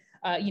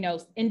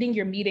ending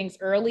your meetings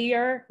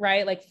earlier,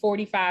 right?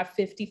 45,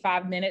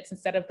 55 minutes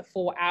instead of the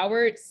full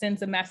hour, it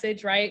sends a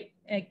message, right?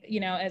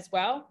 As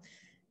well.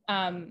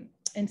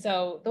 And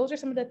so those are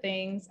some of the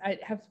things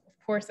of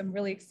course, I'm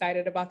really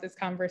excited about this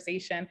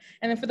conversation.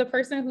 And then for the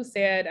person who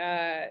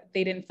said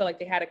they didn't feel like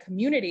they had a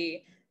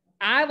community,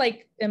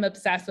 I am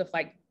obsessed with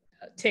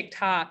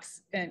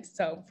TikToks, and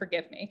so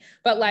forgive me,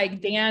 but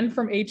Dan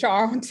from HR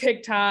on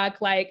TikTok,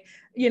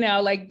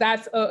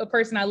 that's a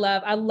person I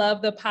love. I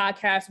love the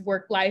podcast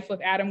Work Life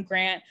with Adam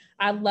Grant.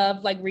 I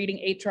love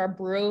reading HR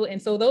Brew.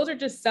 And so those are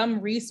just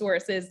some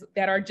resources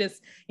that are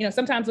just,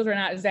 sometimes those are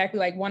not exactly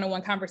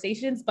one-on-one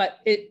conversations, but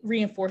it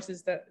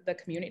reinforces the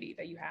community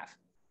that you have.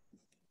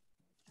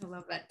 I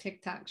love that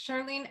TikTok.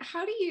 Charlene,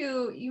 how do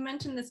you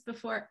mentioned this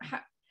before,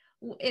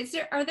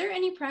 are there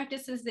any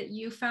practices that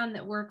you found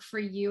that work for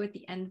you at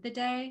the end of the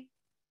day?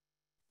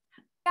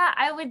 Yeah,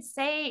 I would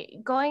say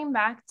going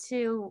back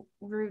to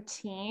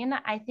routine,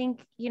 I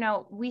think,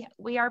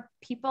 we are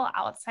people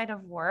outside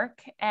of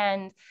work.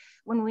 And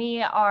when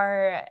we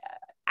are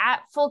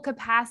at full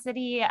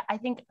capacity, I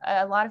think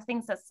a lot of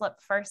things that slip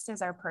first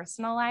is our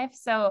personal life.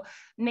 So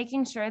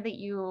making sure that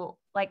you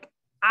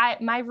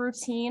my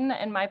routine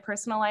and my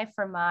personal life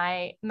for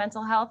my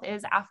mental health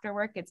is after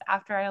work. It's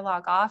after I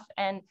log off.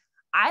 And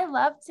I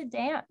love to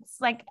dance.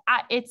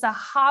 It's a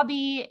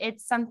hobby.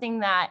 It's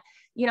something that,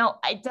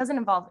 it doesn't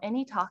involve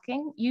any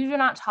talking. You do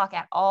not talk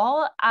at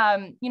all.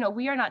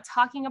 We are not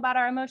talking about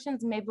our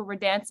emotions. Maybe we're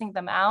dancing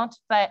them out,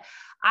 but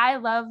I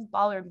love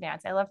ballroom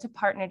dance. I love to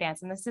partner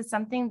dance. And this is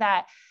something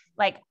that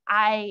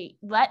I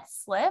let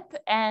slip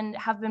and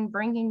have been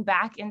bringing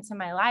back into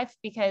my life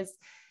because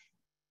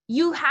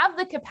you have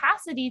the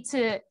capacity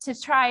to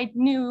try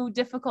new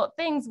difficult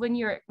things when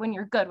you're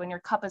good, when your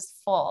cup is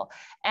full,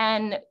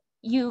 and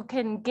you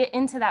can get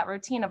into that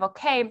routine of,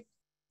 okay,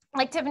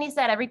 like Tiffany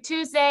said, every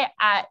Tuesday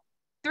at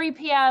 3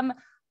 p.m.,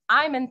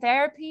 I'm in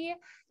therapy,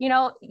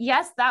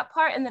 yes, that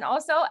part. And then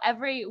also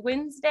every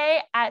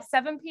Wednesday at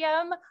 7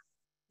 p.m.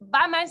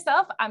 by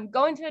myself, I'm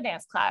going to a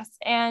dance class,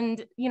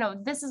 and,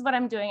 this is what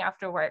I'm doing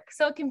after work.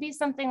 So it can be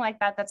something like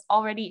that that's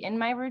already in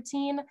my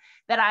routine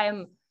that I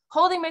am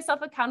holding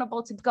myself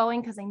accountable to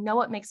going because I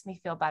know it makes me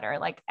feel better.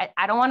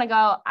 I don't want to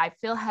go, I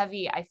feel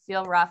heavy, I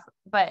feel rough,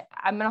 but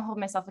I'm going to hold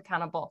myself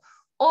accountable.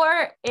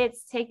 Or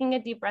it's taking a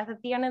deep breath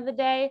at the end of the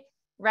day,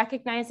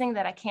 recognizing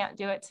that I can't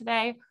do it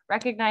today,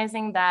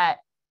 recognizing that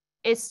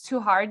it's too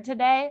hard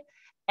today.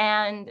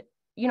 And,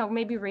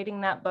 maybe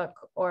reading that book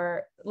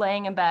or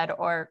laying in bed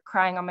or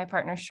crying on my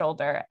partner's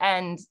shoulder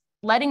and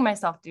letting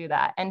myself do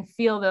that and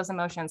feel those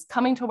emotions,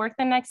 coming to work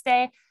the next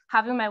day,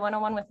 having my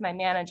one-on-one with my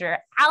manager,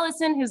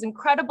 Allison, who's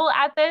incredible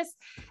at this,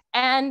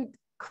 and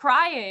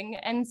crying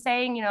and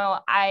saying,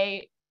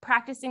 I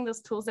practicing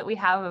those tools that we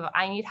have of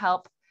I need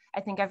help. I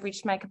think I've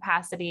reached my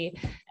capacity,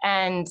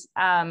 and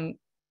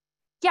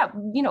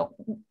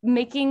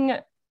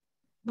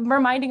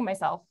reminding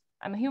myself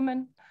I'm a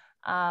human.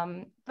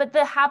 But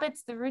the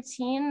habits, the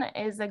routine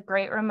is a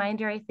great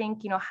reminder. I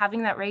think,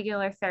 having that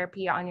regular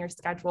therapy on your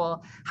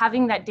schedule,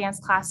 having that dance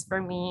class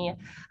for me,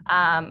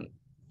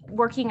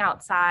 working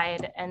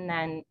outside, and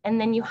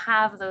then you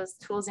have those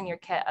tools in your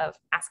kit of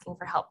asking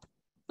for help,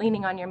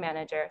 leaning on your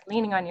manager,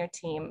 leaning on your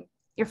team,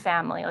 your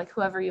family,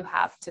 whoever you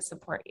have to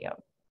support you.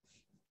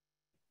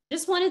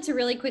 Just wanted to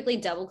really quickly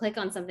double click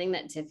on something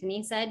that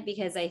Tiffany said,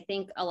 because I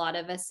think a lot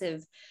of us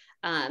have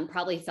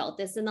probably felt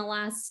this in the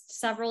last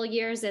several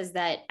years, is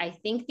that I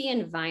think the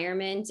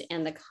environment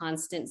and the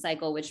constant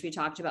cycle, which we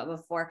talked about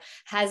before,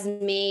 has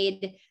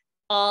made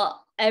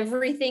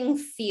everything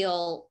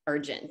feel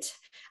urgent.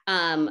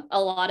 A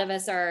lot of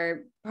us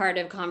are part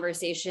of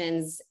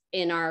conversations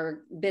in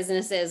our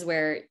businesses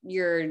where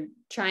you're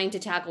trying to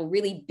tackle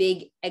really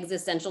big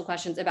existential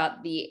questions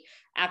about the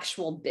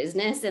actual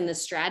business and the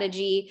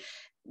strategy.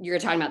 You're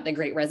talking about the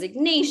Great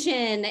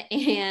Resignation,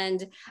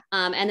 and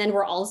then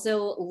we're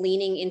also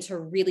leaning into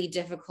really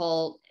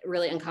difficult,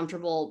 really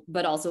uncomfortable,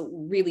 but also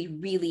really,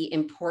 really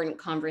important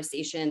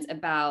conversations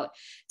about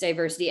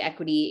diversity,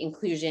 equity,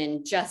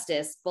 inclusion,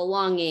 justice,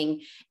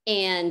 belonging.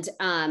 And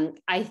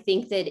I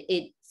think that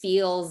it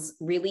feels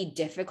really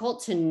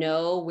difficult to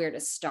know where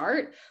to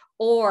start,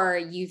 or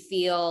you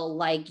feel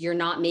like you're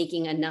not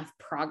making enough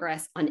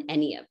progress on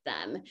any of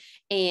them.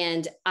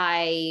 And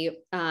I,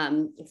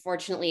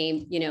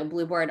 fortunately,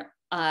 Blueboard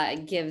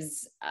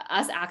gives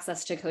us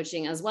access to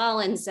coaching as well.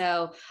 And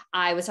so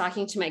I was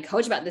talking to my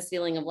coach about this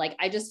feeling of like,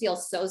 I just feel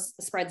so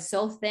spread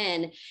so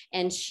thin.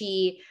 And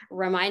she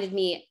reminded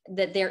me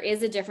that there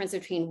is a difference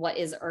between what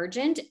is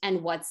urgent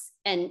and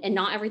and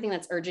not everything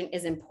that's urgent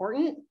is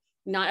important.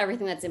 Not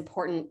everything that's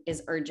important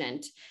is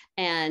urgent.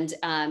 And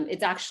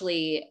it's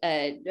actually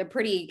a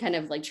pretty kind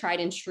of like tried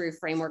and true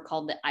framework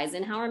called the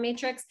Eisenhower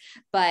Matrix.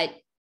 But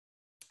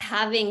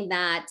having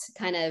that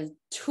kind of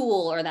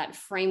tool or that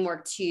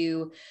framework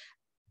to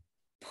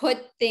put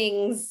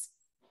things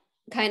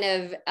kind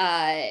of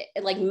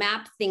like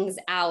map things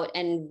out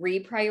and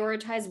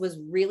reprioritize was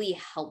really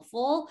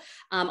helpful.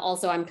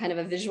 Also, I'm kind of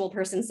a visual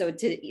person, so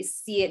to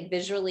see it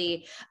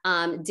visually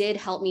did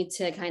help me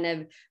to kind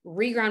of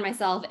reground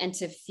myself and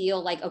to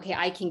feel like, okay,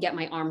 I can get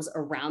my arms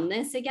around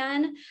this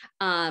again.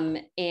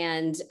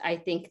 And I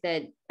think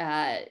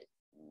that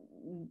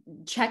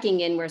checking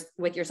in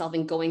with yourself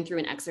and going through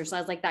an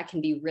exercise like that can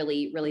be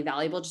really, really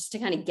valuable, just to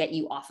kind of get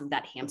you off of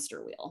that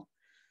hamster wheel.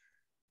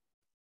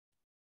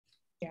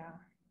 Yeah.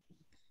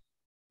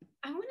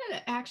 I want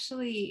to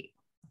actually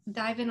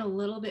dive in a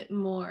little bit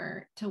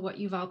more to what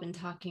you've all been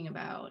talking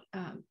about.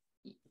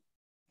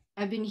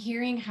 I've been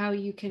hearing how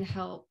you can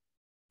help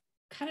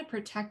kind of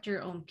protect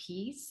your own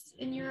peace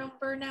in your own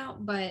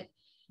burnout, but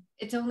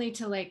it's only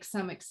to like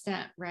some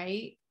extent,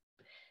 right?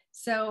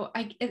 So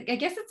I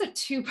guess it's a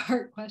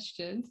two-part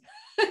question.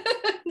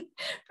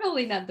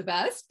 Probably not the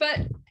best, but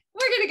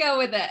we're going to go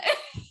with it.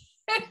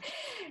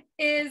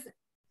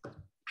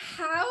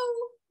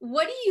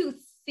 What do you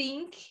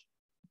think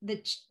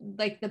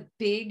the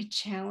big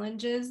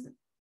challenges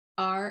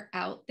are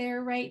out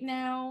there right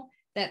now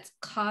that's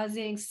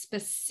causing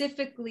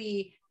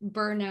specifically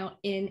burnout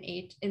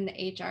in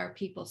the HR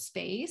people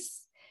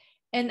space?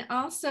 And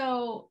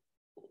also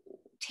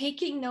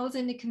taking those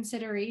into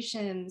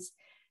considerations,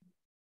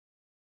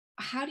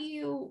 how do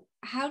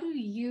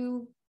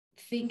you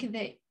think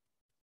that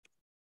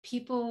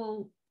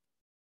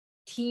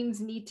teams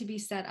need to be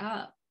set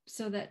up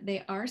so that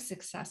they are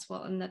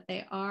successful and that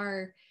they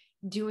are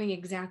doing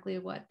exactly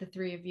what the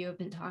three of you have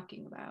been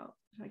talking about?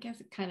 I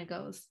guess it kind of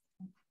goes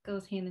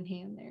hand in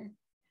hand there.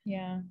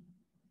 Yeah.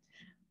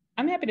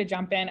 I'm happy to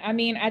jump in. I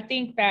mean, I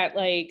think that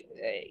like,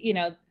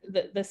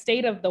 the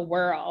state of the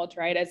world,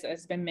 right, as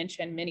has been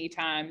mentioned many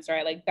times,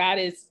 right, like that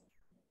is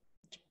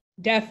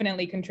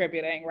definitely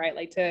contributing, right,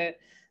 like to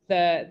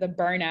the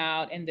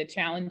burnout and the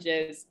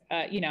challenges,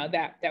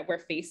 that we're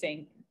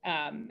facing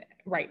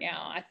right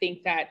now. I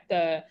think that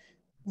the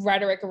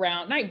rhetoric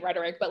around, not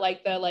rhetoric, but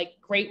like the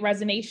Great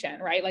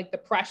Resignation, right? Like the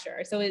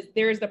pressure. So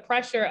there's the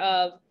pressure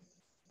of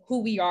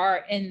who we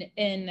are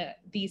in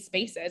these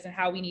spaces and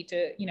how we need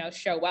to,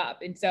 show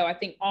up. And so I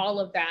think all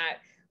of that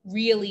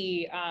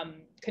really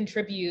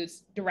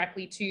contributes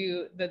directly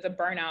to the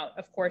burnout,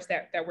 of course,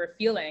 that we're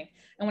feeling.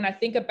 And when I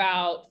think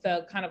about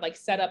the kind of like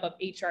setup of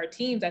HR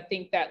teams, I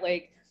think that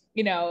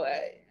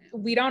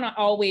we don't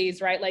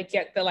always, right, like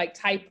get the like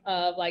type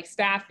of like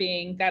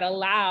staffing that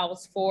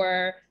allows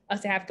for us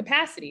to have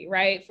capacity,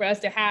 right? For us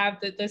to have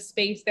the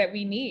space that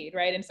we need,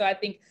 right? And so I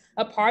think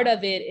a part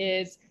of it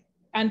is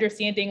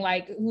understanding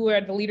like who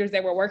are the leaders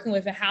that we're working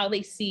with and how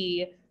they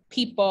see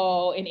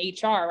people in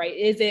HR, right?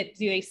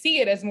 Do they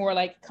see it as more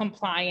like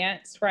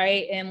compliance,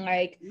 right? And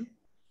like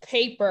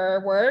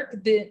paperwork,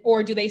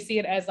 or do they see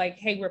it as like,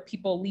 hey, we're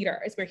people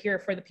leaders, we're here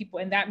for the people.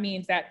 And that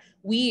means that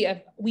we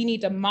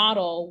need to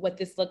model what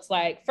this looks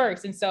like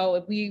first. And so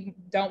if we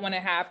don't want to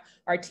have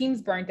our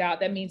teams burnt out,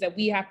 that means that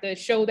we have to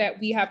show that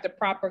we have the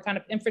proper kind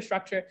of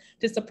infrastructure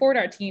to support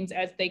our teams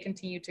as they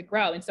continue to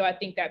grow. And so I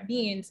think that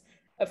means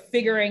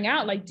figuring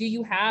out, like, do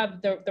you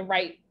have the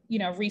right,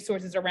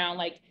 resources around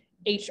like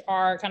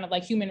HR, kind of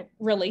like human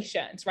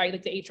relations, right?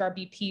 Like the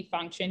HRBP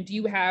function. Do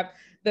you have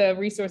the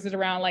resources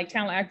around like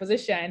talent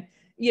acquisition?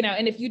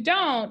 And if you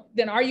don't,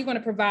 then are you going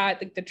to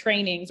provide the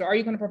trainings, or are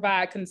you going to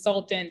provide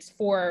consultants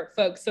for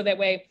folks so that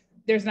way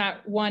there's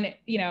not one,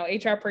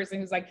 HR person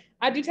who's like,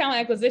 I do talent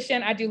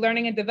acquisition, I do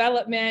learning and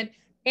development,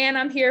 and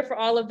I'm here for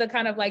all of the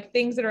kind of like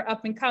things that are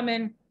up and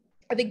coming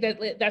I think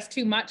that that's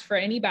too much for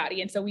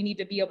anybody. And so we need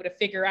to be able to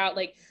figure out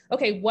like,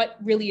 okay, what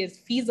really is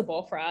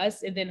feasible for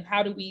us? And then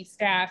how do we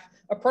staff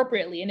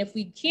appropriately? And if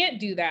we can't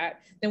do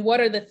that, then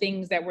what are the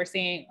things that we're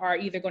saying are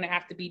either going to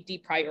have to be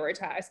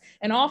deprioritized?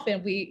 And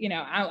often we, you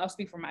know, I'll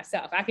speak for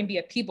myself. I can be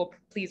a people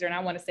pleaser and I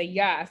want to say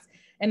yes.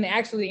 And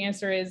actually the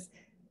answer is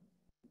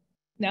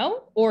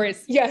no, or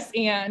it's yes,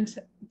 and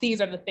these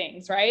are the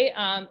things, right?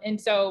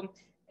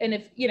 And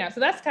if, you know,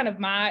 so that's kind of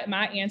my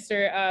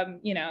answer,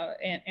 you know,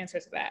 answer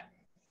to that.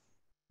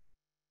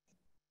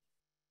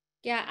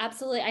 Yeah,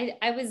 absolutely.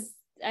 I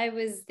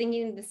was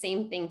thinking the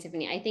same thing,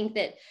 Tiffany. I think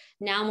that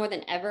now more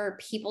than ever,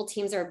 people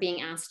teams are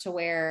being asked to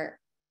wear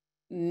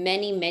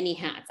many, many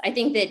hats. I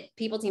think that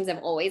people teams have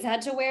always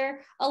had to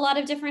wear a lot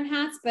of different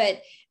hats,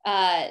 but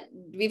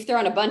we've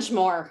thrown a bunch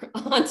more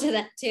onto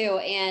that too.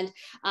 And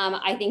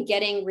I think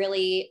getting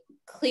really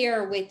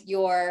clear with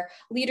your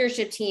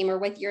leadership team or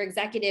with your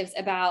executives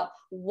about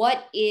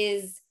what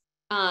is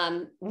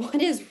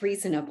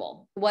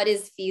reasonable, what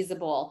is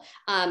feasible.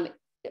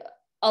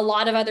 A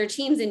lot of other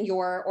teams in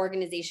your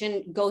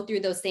organization go through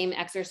those same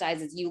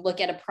exercises. You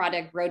look at a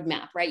product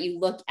roadmap, right? You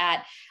look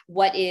at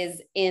what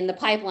is in the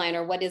pipeline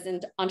or what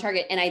isn't on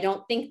target. And I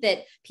don't think that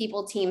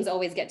people teams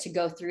always get to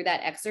go through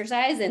that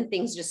exercise and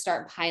things just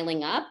start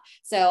piling up.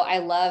 So I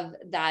love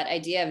that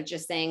idea of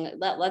just saying,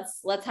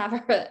 let's have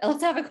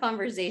a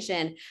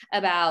conversation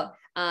about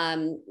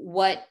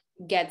what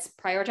gets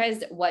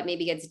prioritized, what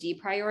maybe gets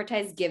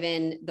deprioritized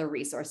given the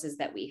resources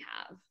that we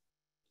have.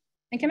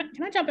 And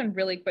can I jump in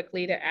really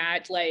quickly to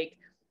add, like,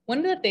 one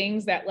of the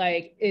things that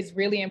like is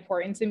really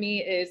important to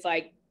me is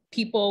like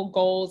people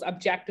goals,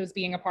 objectives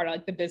being a part of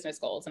like the business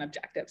goals and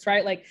objectives,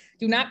 right? Like,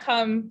 do not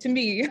come to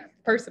me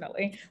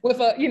personally with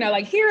a, you know,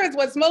 like, here is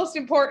what's most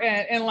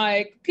important and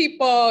like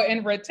people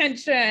and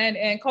retention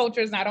and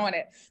culture is not on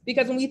it.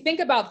 Because when we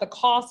think about the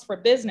cost for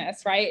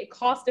business, right? It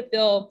costs to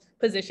fill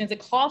positions, it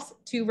costs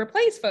to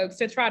replace folks,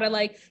 to try to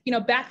like, you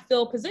know,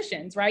 backfill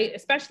positions, right?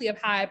 Especially of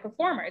high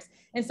performers.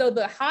 And so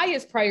the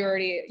highest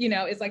priority, you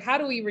know, is like, how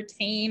do we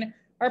retain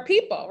our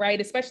people,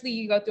 right? Especially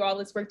you go through all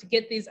this work to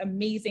get these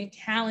amazing,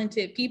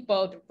 talented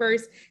people,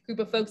 diverse group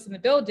of folks in the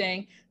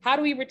building. How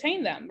do we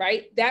retain them,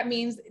 right? That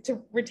means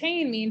to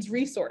retain means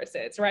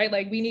resources, right?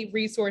 Like we need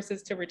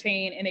resources to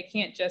retain, and it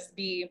can't just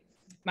be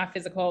my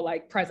physical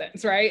like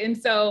presence, right? And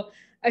so,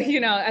 you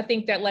know, I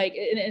think that like,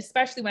 and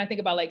especially when I think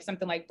about like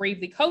something like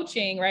Bravely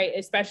Coaching, right?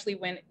 Especially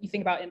when you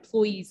think about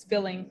employees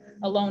feeling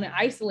alone and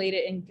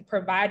isolated and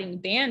providing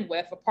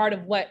bandwidth, a part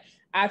of what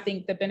I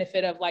think the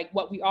benefit of like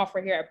what we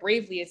offer here at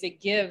Bravely is it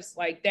gives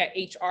like that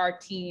HR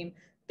team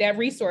that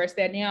resource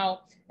that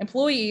now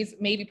employees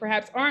maybe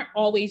perhaps aren't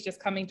always just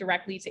coming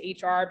directly to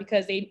HR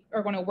because they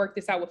are going to work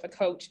this out with a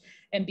coach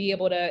and be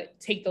able to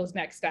take those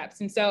next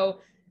steps. And so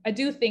I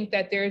do think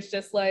that there's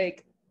just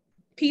like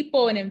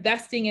people and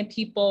investing in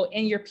people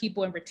and your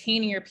people and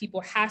retaining your people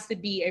has to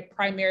be a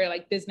primary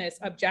like business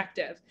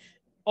objective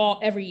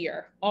every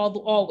year,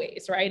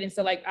 always, right? And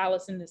so like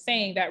Allison is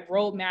saying, that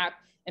roadmap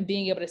and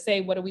being able to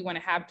say, what do we want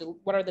to have,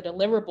 what are the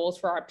deliverables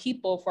for our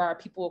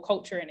people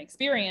culture and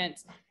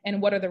experience, and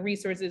what are the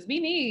resources we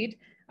need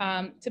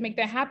to make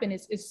that happen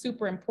is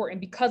super important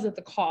because of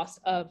the cost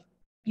of,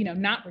 you know,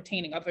 not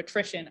retaining, of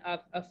attrition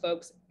of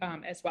folks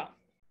as well.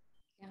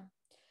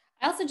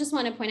 I also just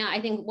want to point out, I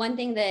think one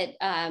thing that,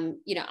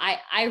 you know,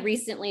 I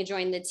recently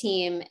joined the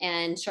team,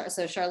 and so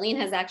Charlene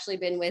has actually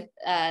been with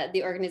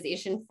the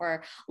organization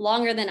for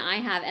longer than I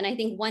have. And I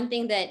think one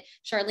thing that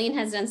Charlene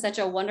has done such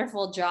a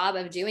wonderful job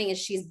of doing is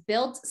she's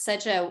built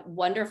such a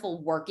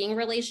wonderful working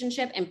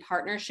relationship and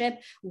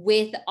partnership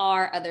with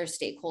our other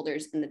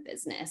stakeholders in the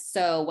business.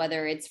 So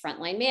whether it's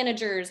frontline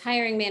managers,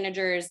 hiring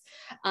managers,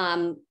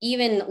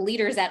 even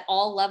leaders at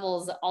all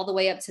levels, all the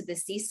way up to the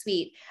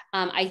C-suite,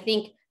 I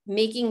think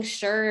making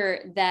sure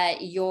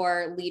that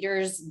your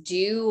leaders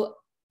do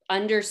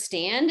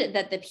understand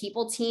that the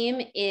people team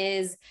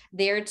is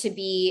there to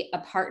be a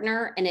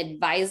partner, an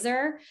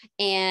advisor,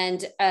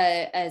 and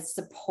a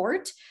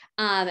support,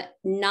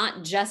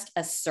 not just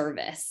a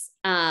service.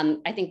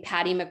 I think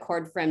Patty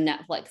McCord from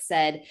Netflix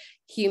said,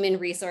 human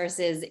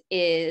resources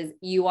is,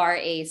 you are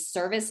a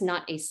service,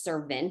 not a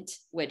servant,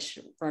 which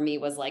for me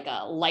was like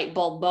a light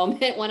bulb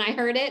moment when I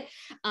heard it.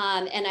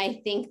 And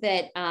I think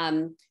that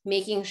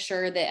making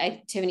sure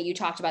that, Tiffany, you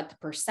talked about the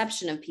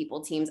perception of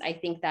people teams. I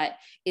think that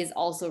is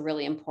also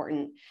really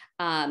important.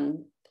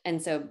 And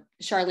so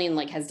Charlene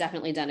like has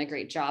definitely done a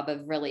great job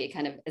of really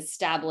kind of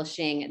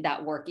establishing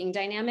that working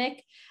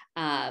dynamic.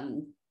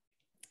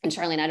 And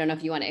Charlene, I don't know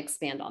if you want to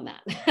expand on that.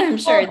 I'm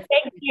sure. Well,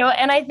 thank you.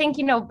 And I think,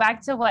 you know,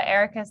 back to what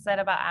Erica said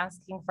about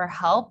asking for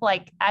help,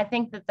 like, I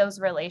think that those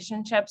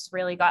relationships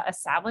really got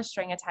established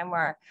during a time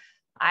where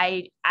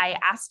I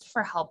asked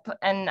for help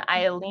and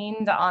I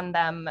leaned on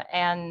them,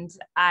 and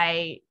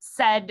I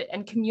said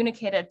and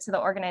communicated to the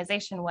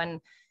organization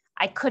when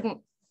I couldn't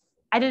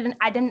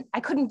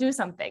do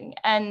something,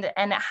 and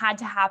it had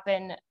to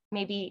happen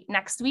maybe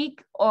next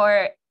week,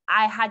 or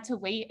I had to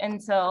wait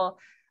until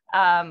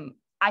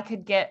I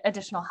could get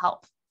additional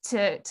help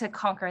to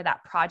conquer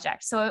that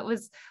project. So it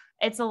was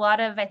it's a lot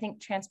of, I think,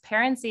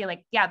 transparency,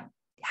 like, yeah,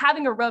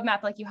 having a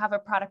roadmap, like you have a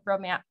product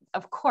roadmap,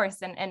 of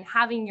course, and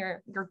having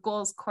your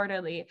goals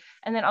quarterly,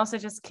 and then also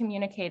just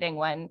communicating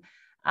when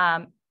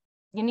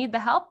you need the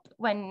help,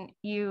 when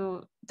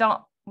you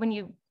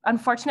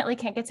unfortunately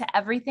can't get to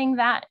everything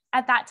that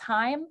at that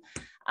time.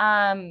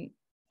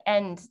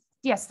 And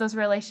yes, those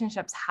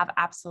relationships have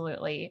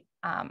absolutely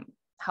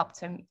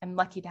helped. I'm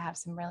lucky to have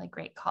some really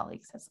great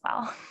colleagues as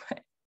well.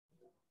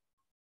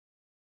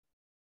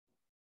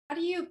 How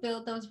do you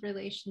build those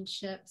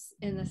relationships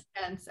in the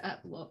sense of,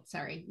 well,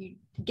 sorry, you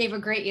gave a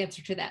great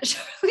answer to that,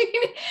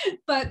 Charlene,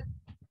 but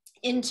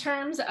in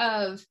terms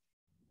of,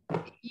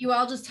 you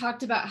all just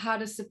talked about how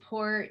to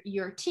support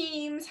your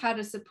teams, how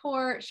to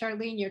support,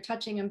 Charlene, you're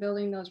touching on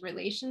building those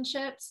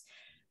relationships.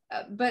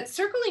 But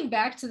circling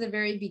back to the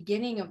very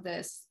beginning of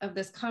this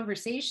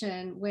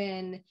conversation,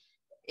 when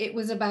it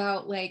was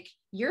about like,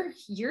 you're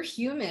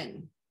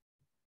human.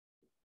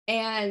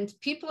 And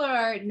people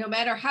are, no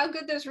matter how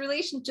good those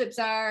relationships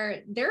are,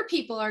 their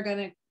people are going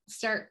to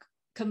start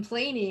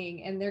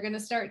complaining, and they're going to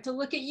start to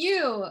look at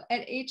you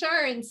at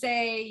HR and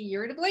say,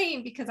 you're to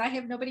blame because I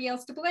have nobody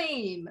else to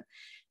blame.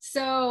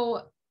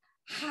 So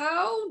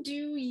how do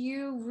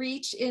you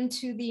reach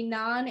into the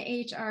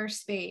non-HR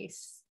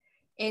space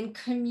and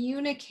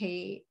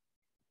communicate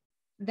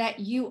that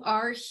you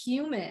are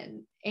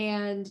human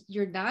and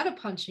you're not a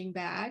punching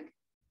bag?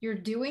 You're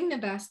doing the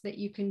best that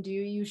you can do.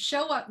 You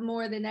show up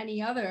more than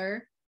any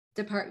other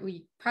department.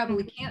 We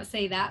probably can't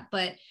say that,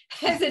 but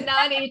as a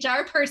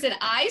non-HR person,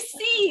 I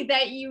see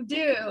that you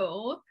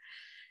do.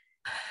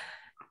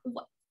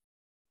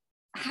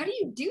 How do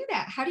you do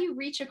that? How do you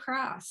reach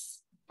across?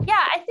 Yeah,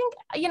 I think,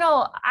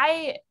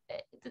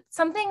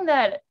 something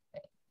that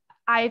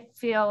I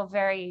feel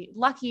very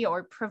lucky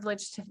or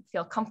privileged to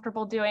feel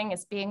comfortable doing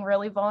is being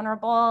really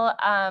vulnerable.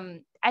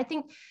 I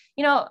think,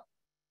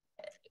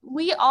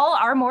 we all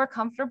are more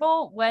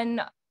comfortable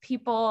when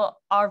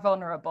people are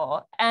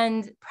vulnerable,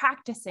 and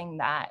practicing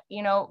that,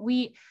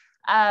 the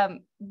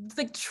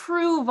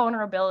true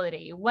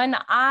vulnerability. When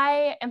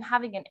I am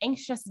having an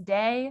anxious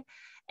day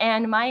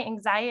and my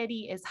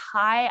anxiety is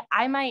high,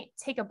 I might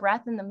take a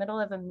breath in the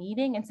middle of a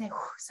meeting and say,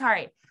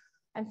 sorry,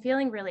 I'm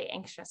feeling really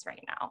anxious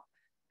right now.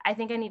 I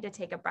think I need to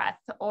take a breath.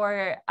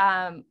 Or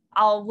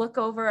I'll look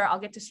over, I'll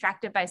get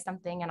distracted by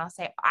something, and I'll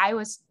say, I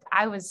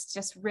was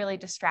just really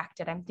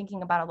distracted. I'm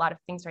thinking about a lot of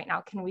things right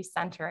now. Can we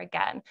center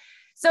again?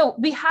 So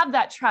we have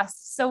that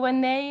trust. So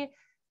when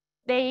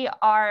they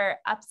are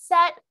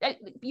upset,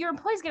 your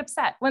employees get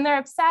upset. When they're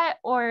upset,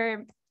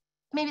 or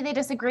maybe they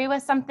disagree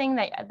with something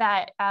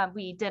that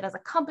we did as a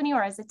company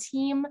or as a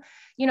team,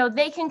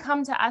 they can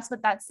come to us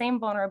with that same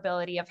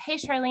vulnerability of, hey,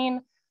 Charlene,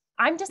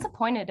 I'm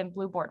disappointed in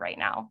Blueboard right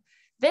now.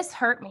 This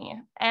hurt me.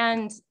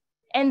 And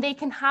they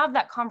can have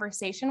that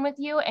conversation with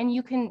you, and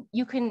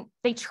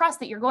they trust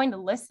that you're going to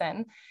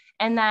listen,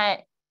 and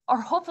that,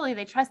 or hopefully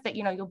they trust that,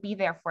 you'll be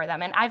there for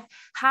them. And I've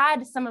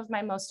had some of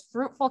my most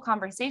fruitful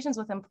conversations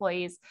with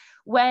employees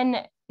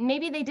when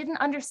maybe they didn't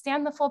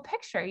understand the full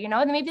picture,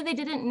 and maybe they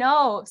didn't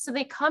know. So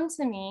they come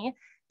to me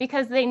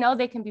because they know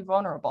they can be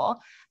vulnerable,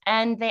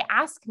 and they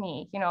ask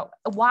me,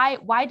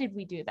 why did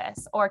we do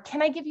this? Or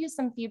can I give you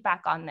some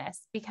feedback on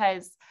this?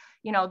 Because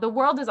the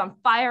world is on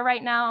fire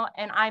right now,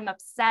 and I'm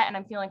upset and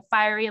I'm feeling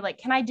fiery. Like,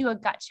 can I do a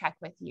gut check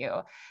with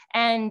you?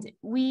 And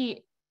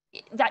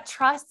that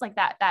trust, like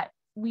that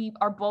we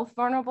are both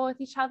vulnerable with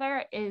each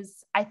other,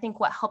 is, I think,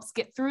 what helps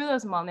get through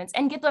those moments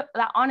and get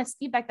that honest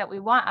feedback that we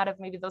want out of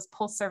maybe those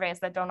pulse surveys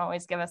that don't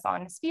always give us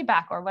honest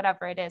feedback, or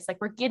whatever it is.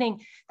 Like, we're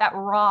getting that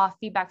raw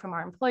feedback from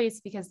our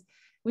employees because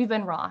we've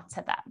been raw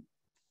to them.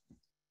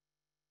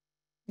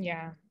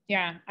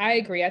 Yeah, I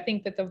agree. I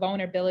think that the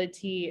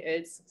vulnerability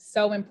is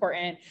so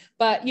important.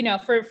 But,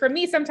 for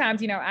me,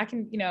 sometimes, I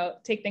can,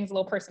 take things a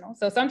little personal.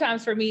 So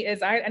sometimes for me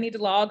is I need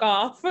to log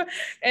off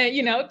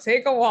and,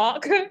 take a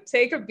walk,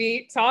 take a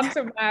beat, talk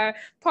to my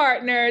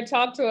partner,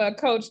 talk to a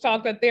coach,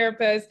 talk to a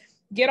therapist,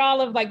 get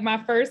all of like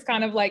my first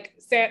kind of like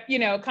set,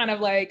 kind of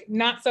like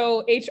not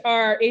so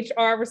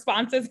HR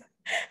responses.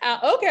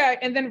 Okay.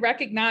 And then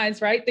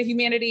recognize, right, the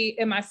humanity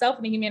in myself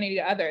and the humanity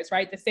of others,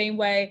 right? The same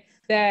way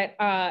that,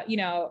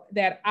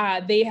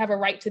 they have a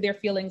right to their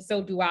feelings, so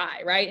do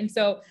I, right? And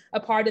so a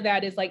part of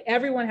that is like,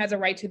 everyone has a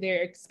right to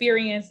their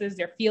experiences,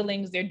 their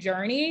feelings, their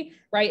journey,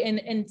 right?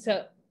 And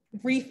to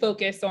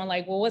refocus on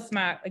like, well, what's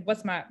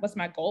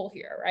my goal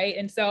here, right?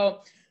 And so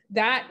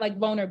that like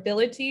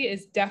vulnerability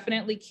is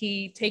definitely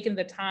key, taking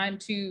the time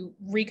to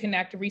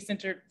reconnect,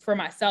 recenter for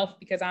myself,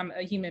 because I'm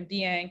a human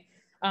being,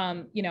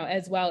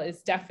 as well,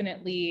 is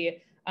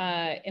definitely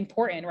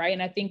important, right?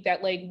 And I think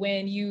that like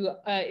when you,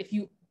 if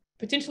you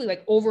potentially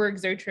like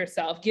overexert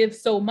yourself, give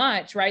so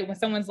much, right? When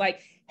someone's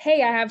like,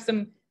 hey, I have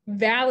some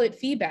valid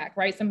feedback,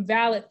 right? Some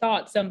valid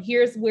thoughts,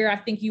 here's where I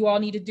think you all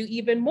need to do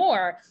even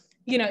more.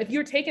 If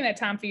you're taking that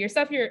time for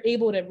yourself, you're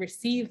able to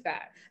receive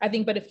that, I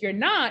think. But if you're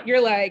not,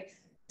 you're like,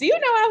 do you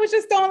know I was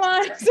just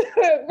online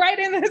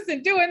writing this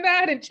and doing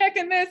that and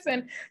checking this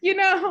and,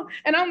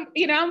 and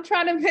I'm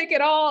trying to make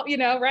it all,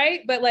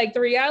 right? But like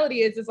the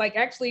reality is like,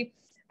 actually,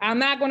 I'm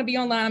not going to be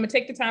online. I'm going to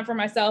take the time for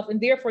myself. And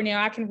therefore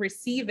now I can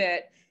receive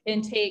it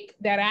and take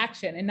that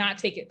action and not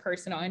take it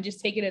personal and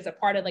just take it as a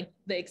part of like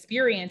the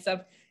experience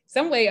of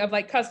some way of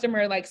like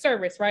customer like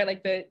service, right?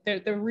 Like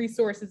the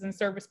resources and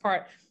service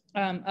part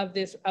of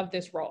this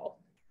role.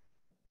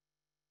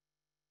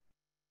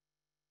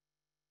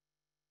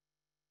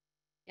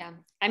 Yeah,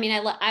 I mean,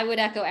 I would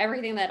echo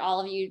everything that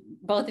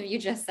both of you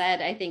just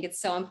said. I think it's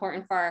so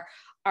important for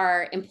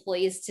our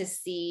employees to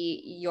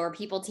see your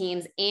people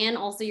teams and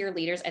also your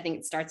leaders. I think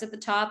it starts at the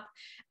top.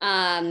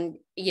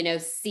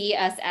 See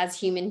us as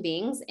human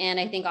beings. And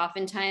I think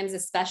oftentimes,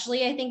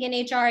 especially I think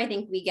in HR, I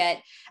think we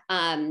get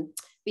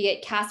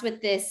cast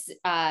with this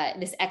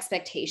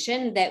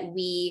expectation that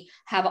we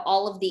have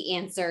all of the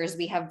answers.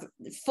 We have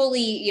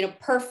fully,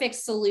 perfect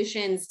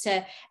solutions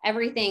to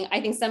everything.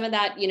 I think some of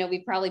that, we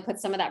probably put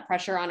some of that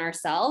pressure on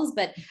ourselves,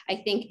 but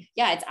I think,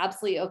 yeah, it's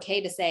absolutely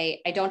okay to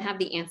say, I don't have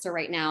the answer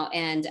right now.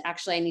 And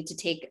actually I need to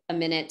take a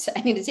minute.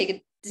 I need to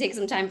take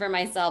some time for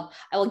myself.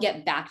 I will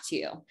get back to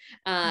you.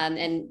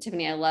 And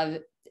Tiffany, I love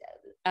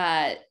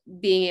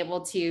being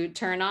able to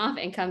turn off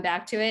and come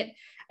back to it.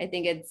 I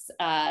think it's,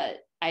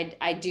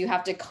 I do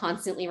have to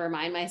constantly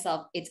remind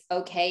myself, it's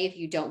okay if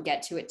you don't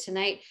get to it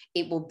tonight,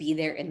 it will be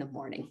there in the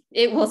morning.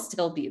 It will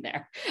still be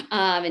there.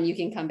 And you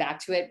can come back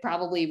to it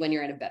probably when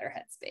you're in a better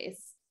headspace.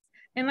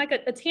 And like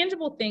a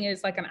tangible thing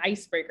is like an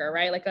icebreaker,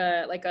 right? Like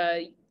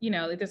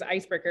this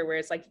icebreaker where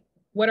it's like,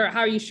 how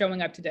are you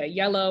showing up today?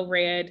 Yellow,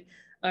 red,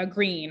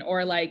 green,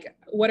 or like,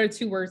 what are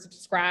 2 words to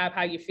describe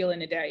how you feel in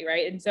the day,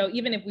 right? And so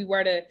even if we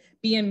were to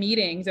be in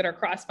meetings that are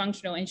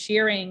cross-functional and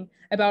sharing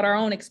about our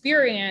own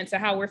experience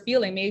and how we're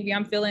feeling, maybe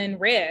I'm feeling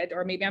red,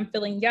 or maybe I'm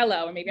feeling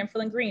yellow, or maybe I'm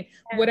feeling green,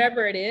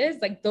 whatever it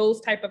is, like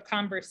those type of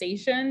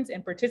conversations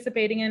and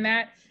participating in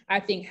that, I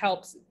think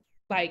helps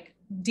like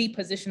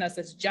deposition us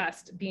as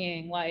just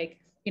being like,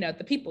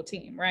 the people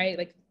team, right?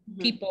 Like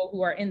people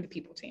who are in the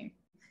people team.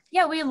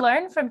 Yeah, we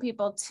learn from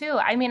people too.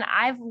 I mean,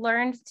 I've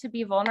learned to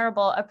be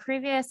vulnerable. A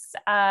previous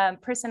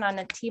person on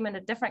a team in a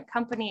different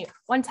company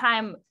one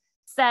time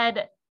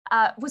said,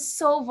 was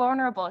so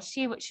vulnerable.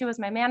 She was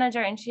my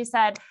manager, and she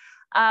said,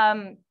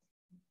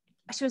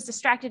 she was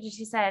distracted, and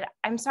she said,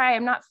 I'm sorry,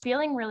 I'm not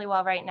feeling really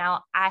well right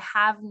now. I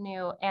have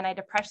new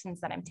antidepressants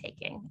that I'm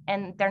taking,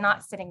 and they're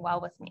not sitting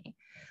well with me.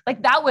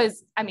 Like that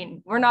was, I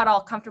mean, we're not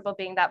all comfortable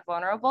being that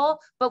vulnerable,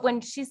 but when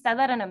she said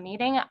that in a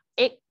meeting,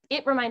 it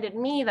reminded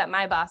me that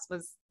my boss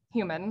was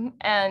human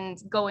and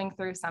going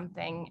through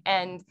something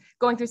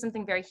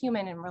very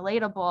human and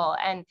relatable.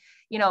 And,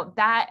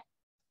 that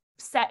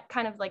set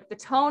kind of like the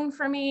tone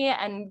for me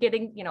and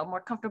getting, more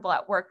comfortable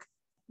at work,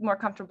 more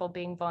comfortable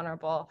being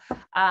vulnerable.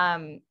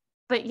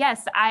 But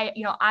yes,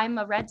 I'm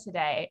a red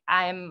today.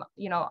 I'm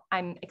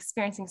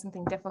experiencing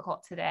something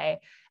difficult today,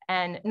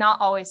 and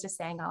not always just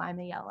saying, oh, I'm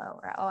a yellow,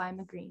 or, oh, I'm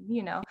a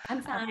green,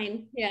 I'm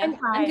fine. Yeah. I'm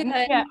fine. I'm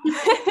good. Yeah.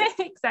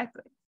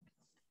 Exactly.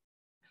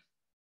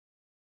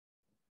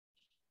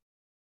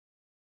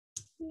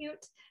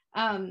 Cute.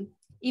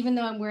 Even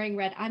though I'm wearing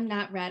red, I'm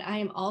not red. I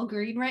am all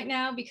green right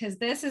now because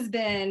this has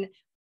been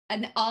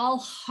an all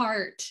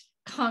heart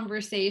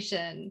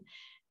conversation.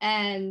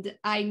 And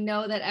I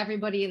know that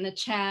everybody in the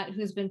chat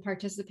who's been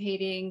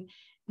participating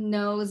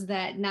knows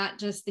that not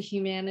just the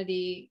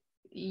humanity,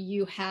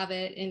 you have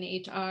it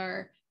in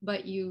HR,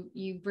 but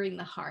you bring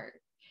the heart.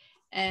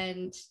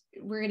 And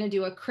we're going to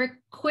do a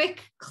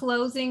quick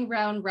closing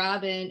round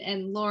robin.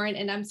 And Lauren,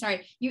 and I'm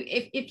sorry,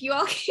 if you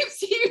all keep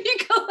seeing me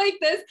go like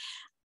this,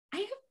 I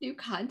have new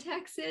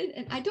contacts in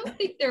and I don't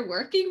think they're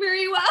working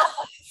very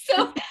well.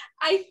 So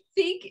I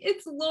think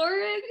it's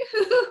Lauren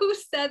who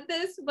said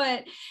this,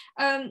 but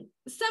some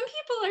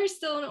people are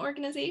still in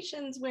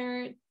organizations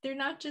where they're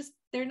not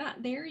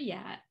there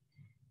yet.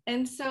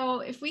 And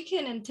so if we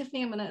can, and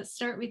Tiffany, I'm going to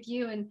start with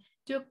you and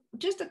do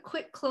just a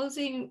quick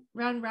closing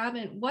round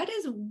robin. What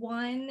is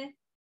one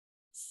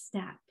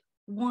step,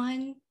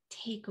 one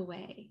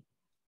takeaway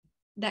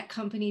that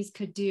companies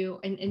could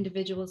do and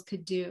individuals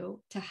could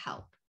do to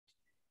help?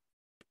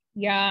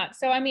 Yeah.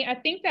 So, I mean, I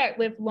think that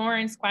with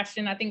Lauren's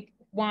question, I think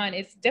one,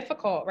 it's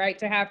difficult, right?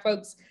 To have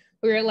folks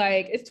who are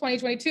like, it's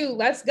 2022,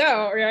 let's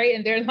go, right?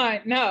 And they're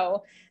like,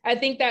 no. I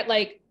think that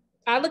like,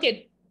 I look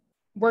at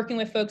working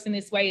with folks in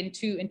this way in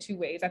two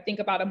ways. I think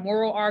about a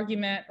moral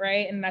argument,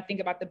 right? And I think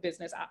about the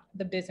business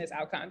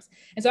outcomes.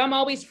 And so I'm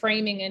always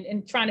framing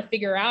and trying to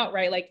figure out,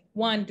 right? Like,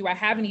 one, do I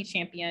have any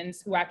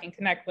champions who I can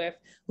connect with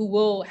who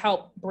will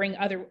help bring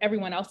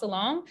everyone else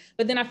along?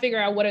 But then I figure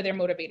out what are their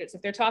motivators.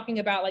 If they're talking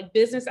about like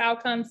business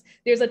outcomes,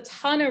 there's a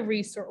ton of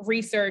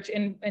research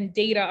and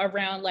data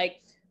around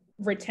like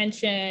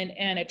retention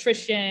and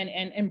attrition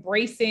and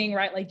embracing,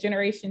 right? Like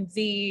Generation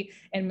Z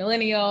and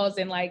millennials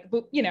and like,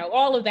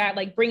 all of that,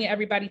 like bringing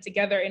everybody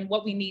together and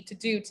what we need to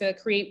do to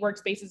create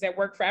workspaces that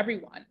work for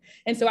everyone.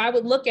 And so I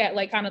would look at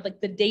like kind of like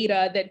the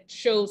data that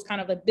shows kind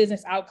of like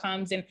business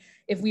outcomes. And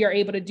if we are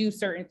able to do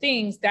certain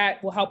things,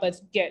 that will help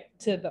us get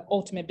to the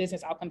ultimate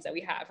business outcomes that we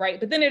have, right?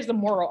 But then there's the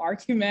moral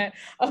argument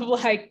of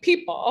like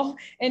people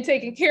and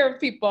taking care of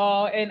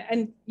people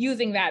and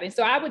using that. And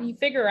so I would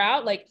figure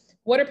out like,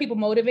 what are people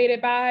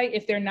motivated by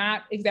if they're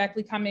not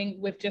exactly coming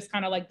with just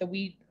kind of like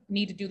we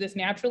need to do this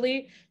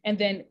naturally, and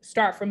then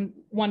start from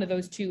one of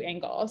those two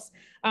angles.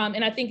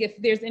 And I think if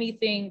there's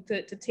anything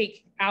to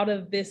take out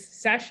of this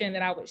session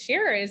that I would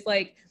share is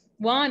like,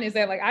 one is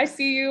that like, I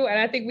see you, and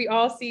I think we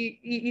all see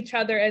each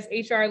other as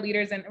HR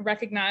leaders and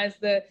recognize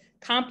the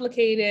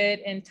complicated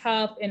and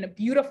tough and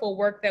beautiful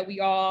work that we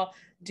all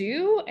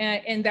do.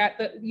 And that,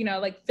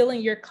 like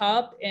filling your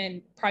cup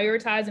and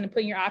prioritizing and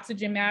putting your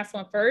oxygen mask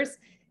on first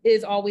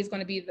is always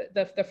going to be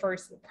the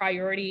first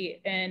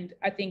priority. And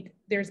I think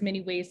there's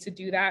many ways to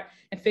do that,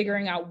 and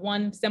figuring out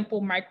one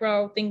simple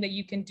micro thing that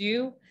you can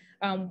do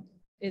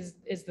is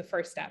the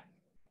first step.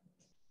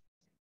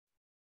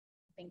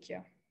 Thank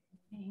you.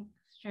 Thanks.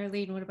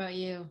 Charlene, what about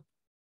you?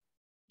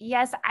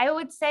 Yes, I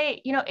would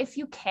say, if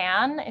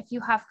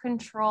you have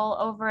control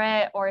over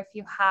it, or if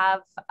you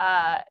have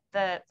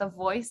the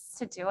voice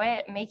to do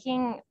it,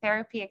 making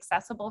therapy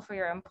accessible for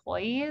your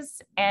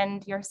employees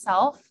and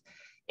yourself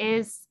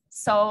is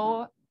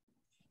so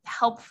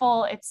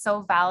helpful. It's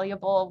so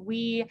valuable.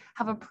 We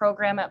have a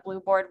program at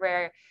Blueboard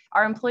where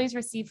our employees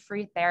receive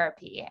free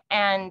therapy,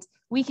 and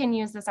we can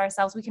use this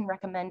ourselves. We can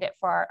recommend it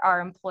for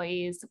our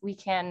employees. We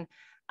can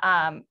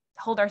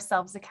hold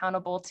ourselves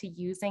accountable to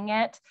using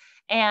it,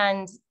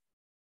 and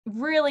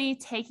really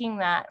taking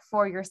that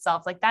for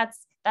yourself. Like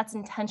that's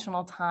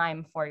intentional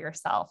time for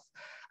yourself.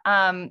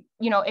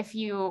 If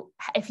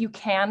you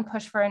can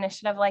push for an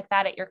initiative like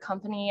that at your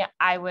company,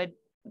 I would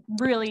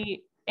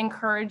really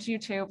encourage you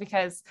to,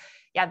 because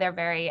they're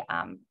very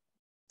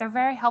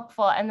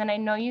helpful. And then I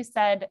know you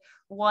said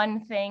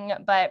one thing,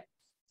 but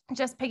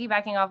just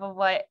piggybacking off of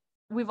what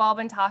we've all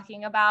been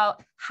talking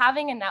about,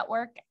 having a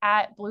network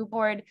at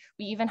Blueboard.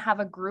 We even have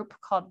a group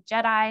called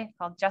JEDI,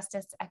 called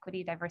Justice,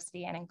 Equity,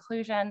 Diversity, and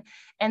Inclusion.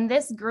 And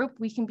this group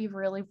we can be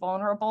really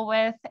vulnerable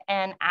with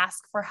and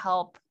ask for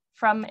help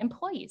from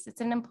employees.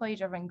 It's an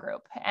employee-driven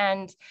group,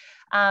 and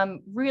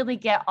really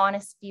get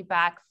honest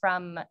feedback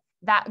from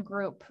that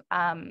group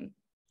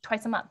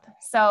twice a month.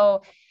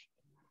 So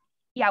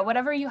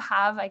whatever you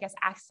have, I guess,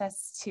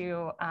 access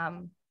to,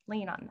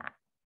 lean on that.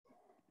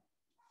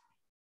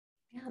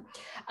 Yeah.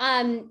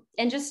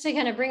 And just to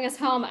kind of bring us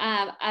home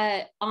on,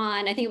 I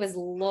think it was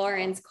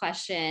Lauren's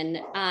question,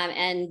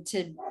 and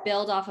to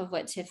build off of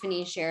what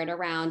Tiffany shared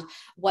around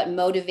what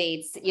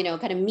motivates,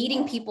 kind of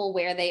meeting people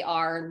where they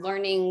are,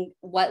 learning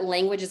what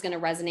language is going to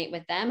resonate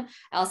with them.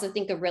 I also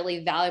think a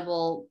really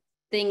valuable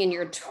thing in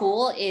your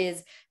tool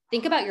is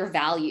think about your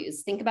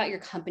values, think about your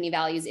company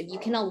values. If you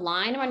can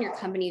align on your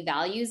company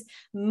values,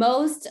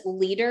 most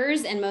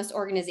leaders and most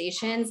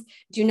organizations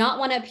do not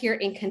want to appear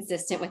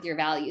inconsistent with your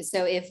values.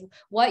 So if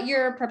what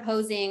you're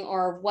proposing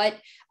or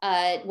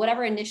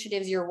whatever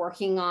initiatives you're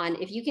working on,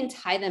 if you can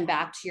tie them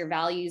back to your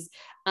values,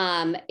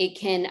 it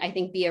can, I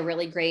think, be a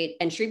really great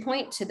entry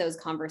point to those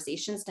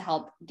conversations to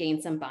help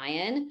gain some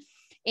buy-in.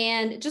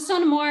 And just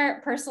on a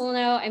more personal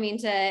note,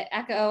 to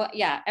echo,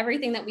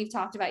 everything that we've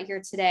talked about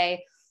here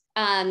today,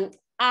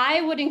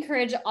 I would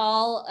encourage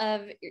all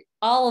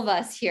of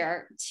us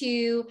here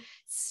to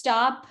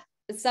stop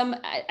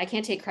I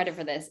can't take credit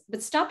for this,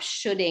 but stop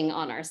shoulding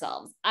on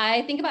ourselves.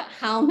 I think about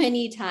how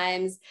many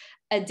times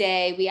a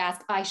day we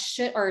ask, I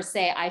should, or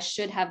say, I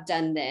should have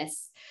done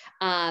this.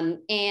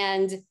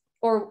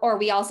 Or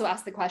we also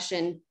ask the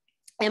question,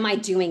 am I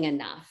doing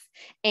enough?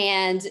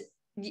 And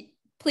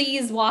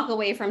please walk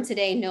away from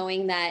today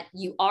knowing that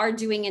you are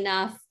doing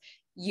enough.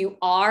 You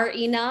are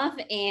enough.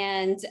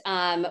 And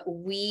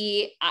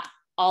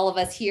all of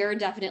us here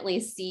definitely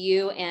see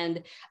you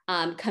and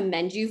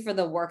commend you for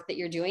the work that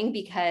you're doing,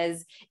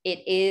 because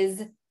it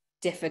is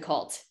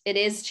difficult. It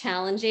is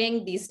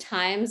challenging. These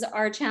times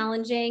are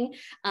challenging.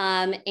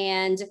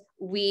 And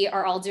we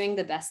are all doing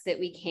the best that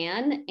we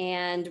can.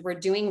 And we're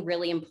doing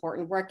really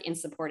important work in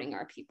supporting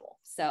our people.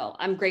 So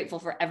I'm grateful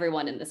for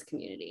everyone in this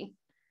community.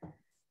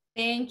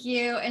 Thank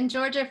you. And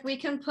Georgia, if we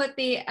can put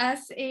the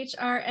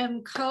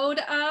SHRM code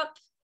up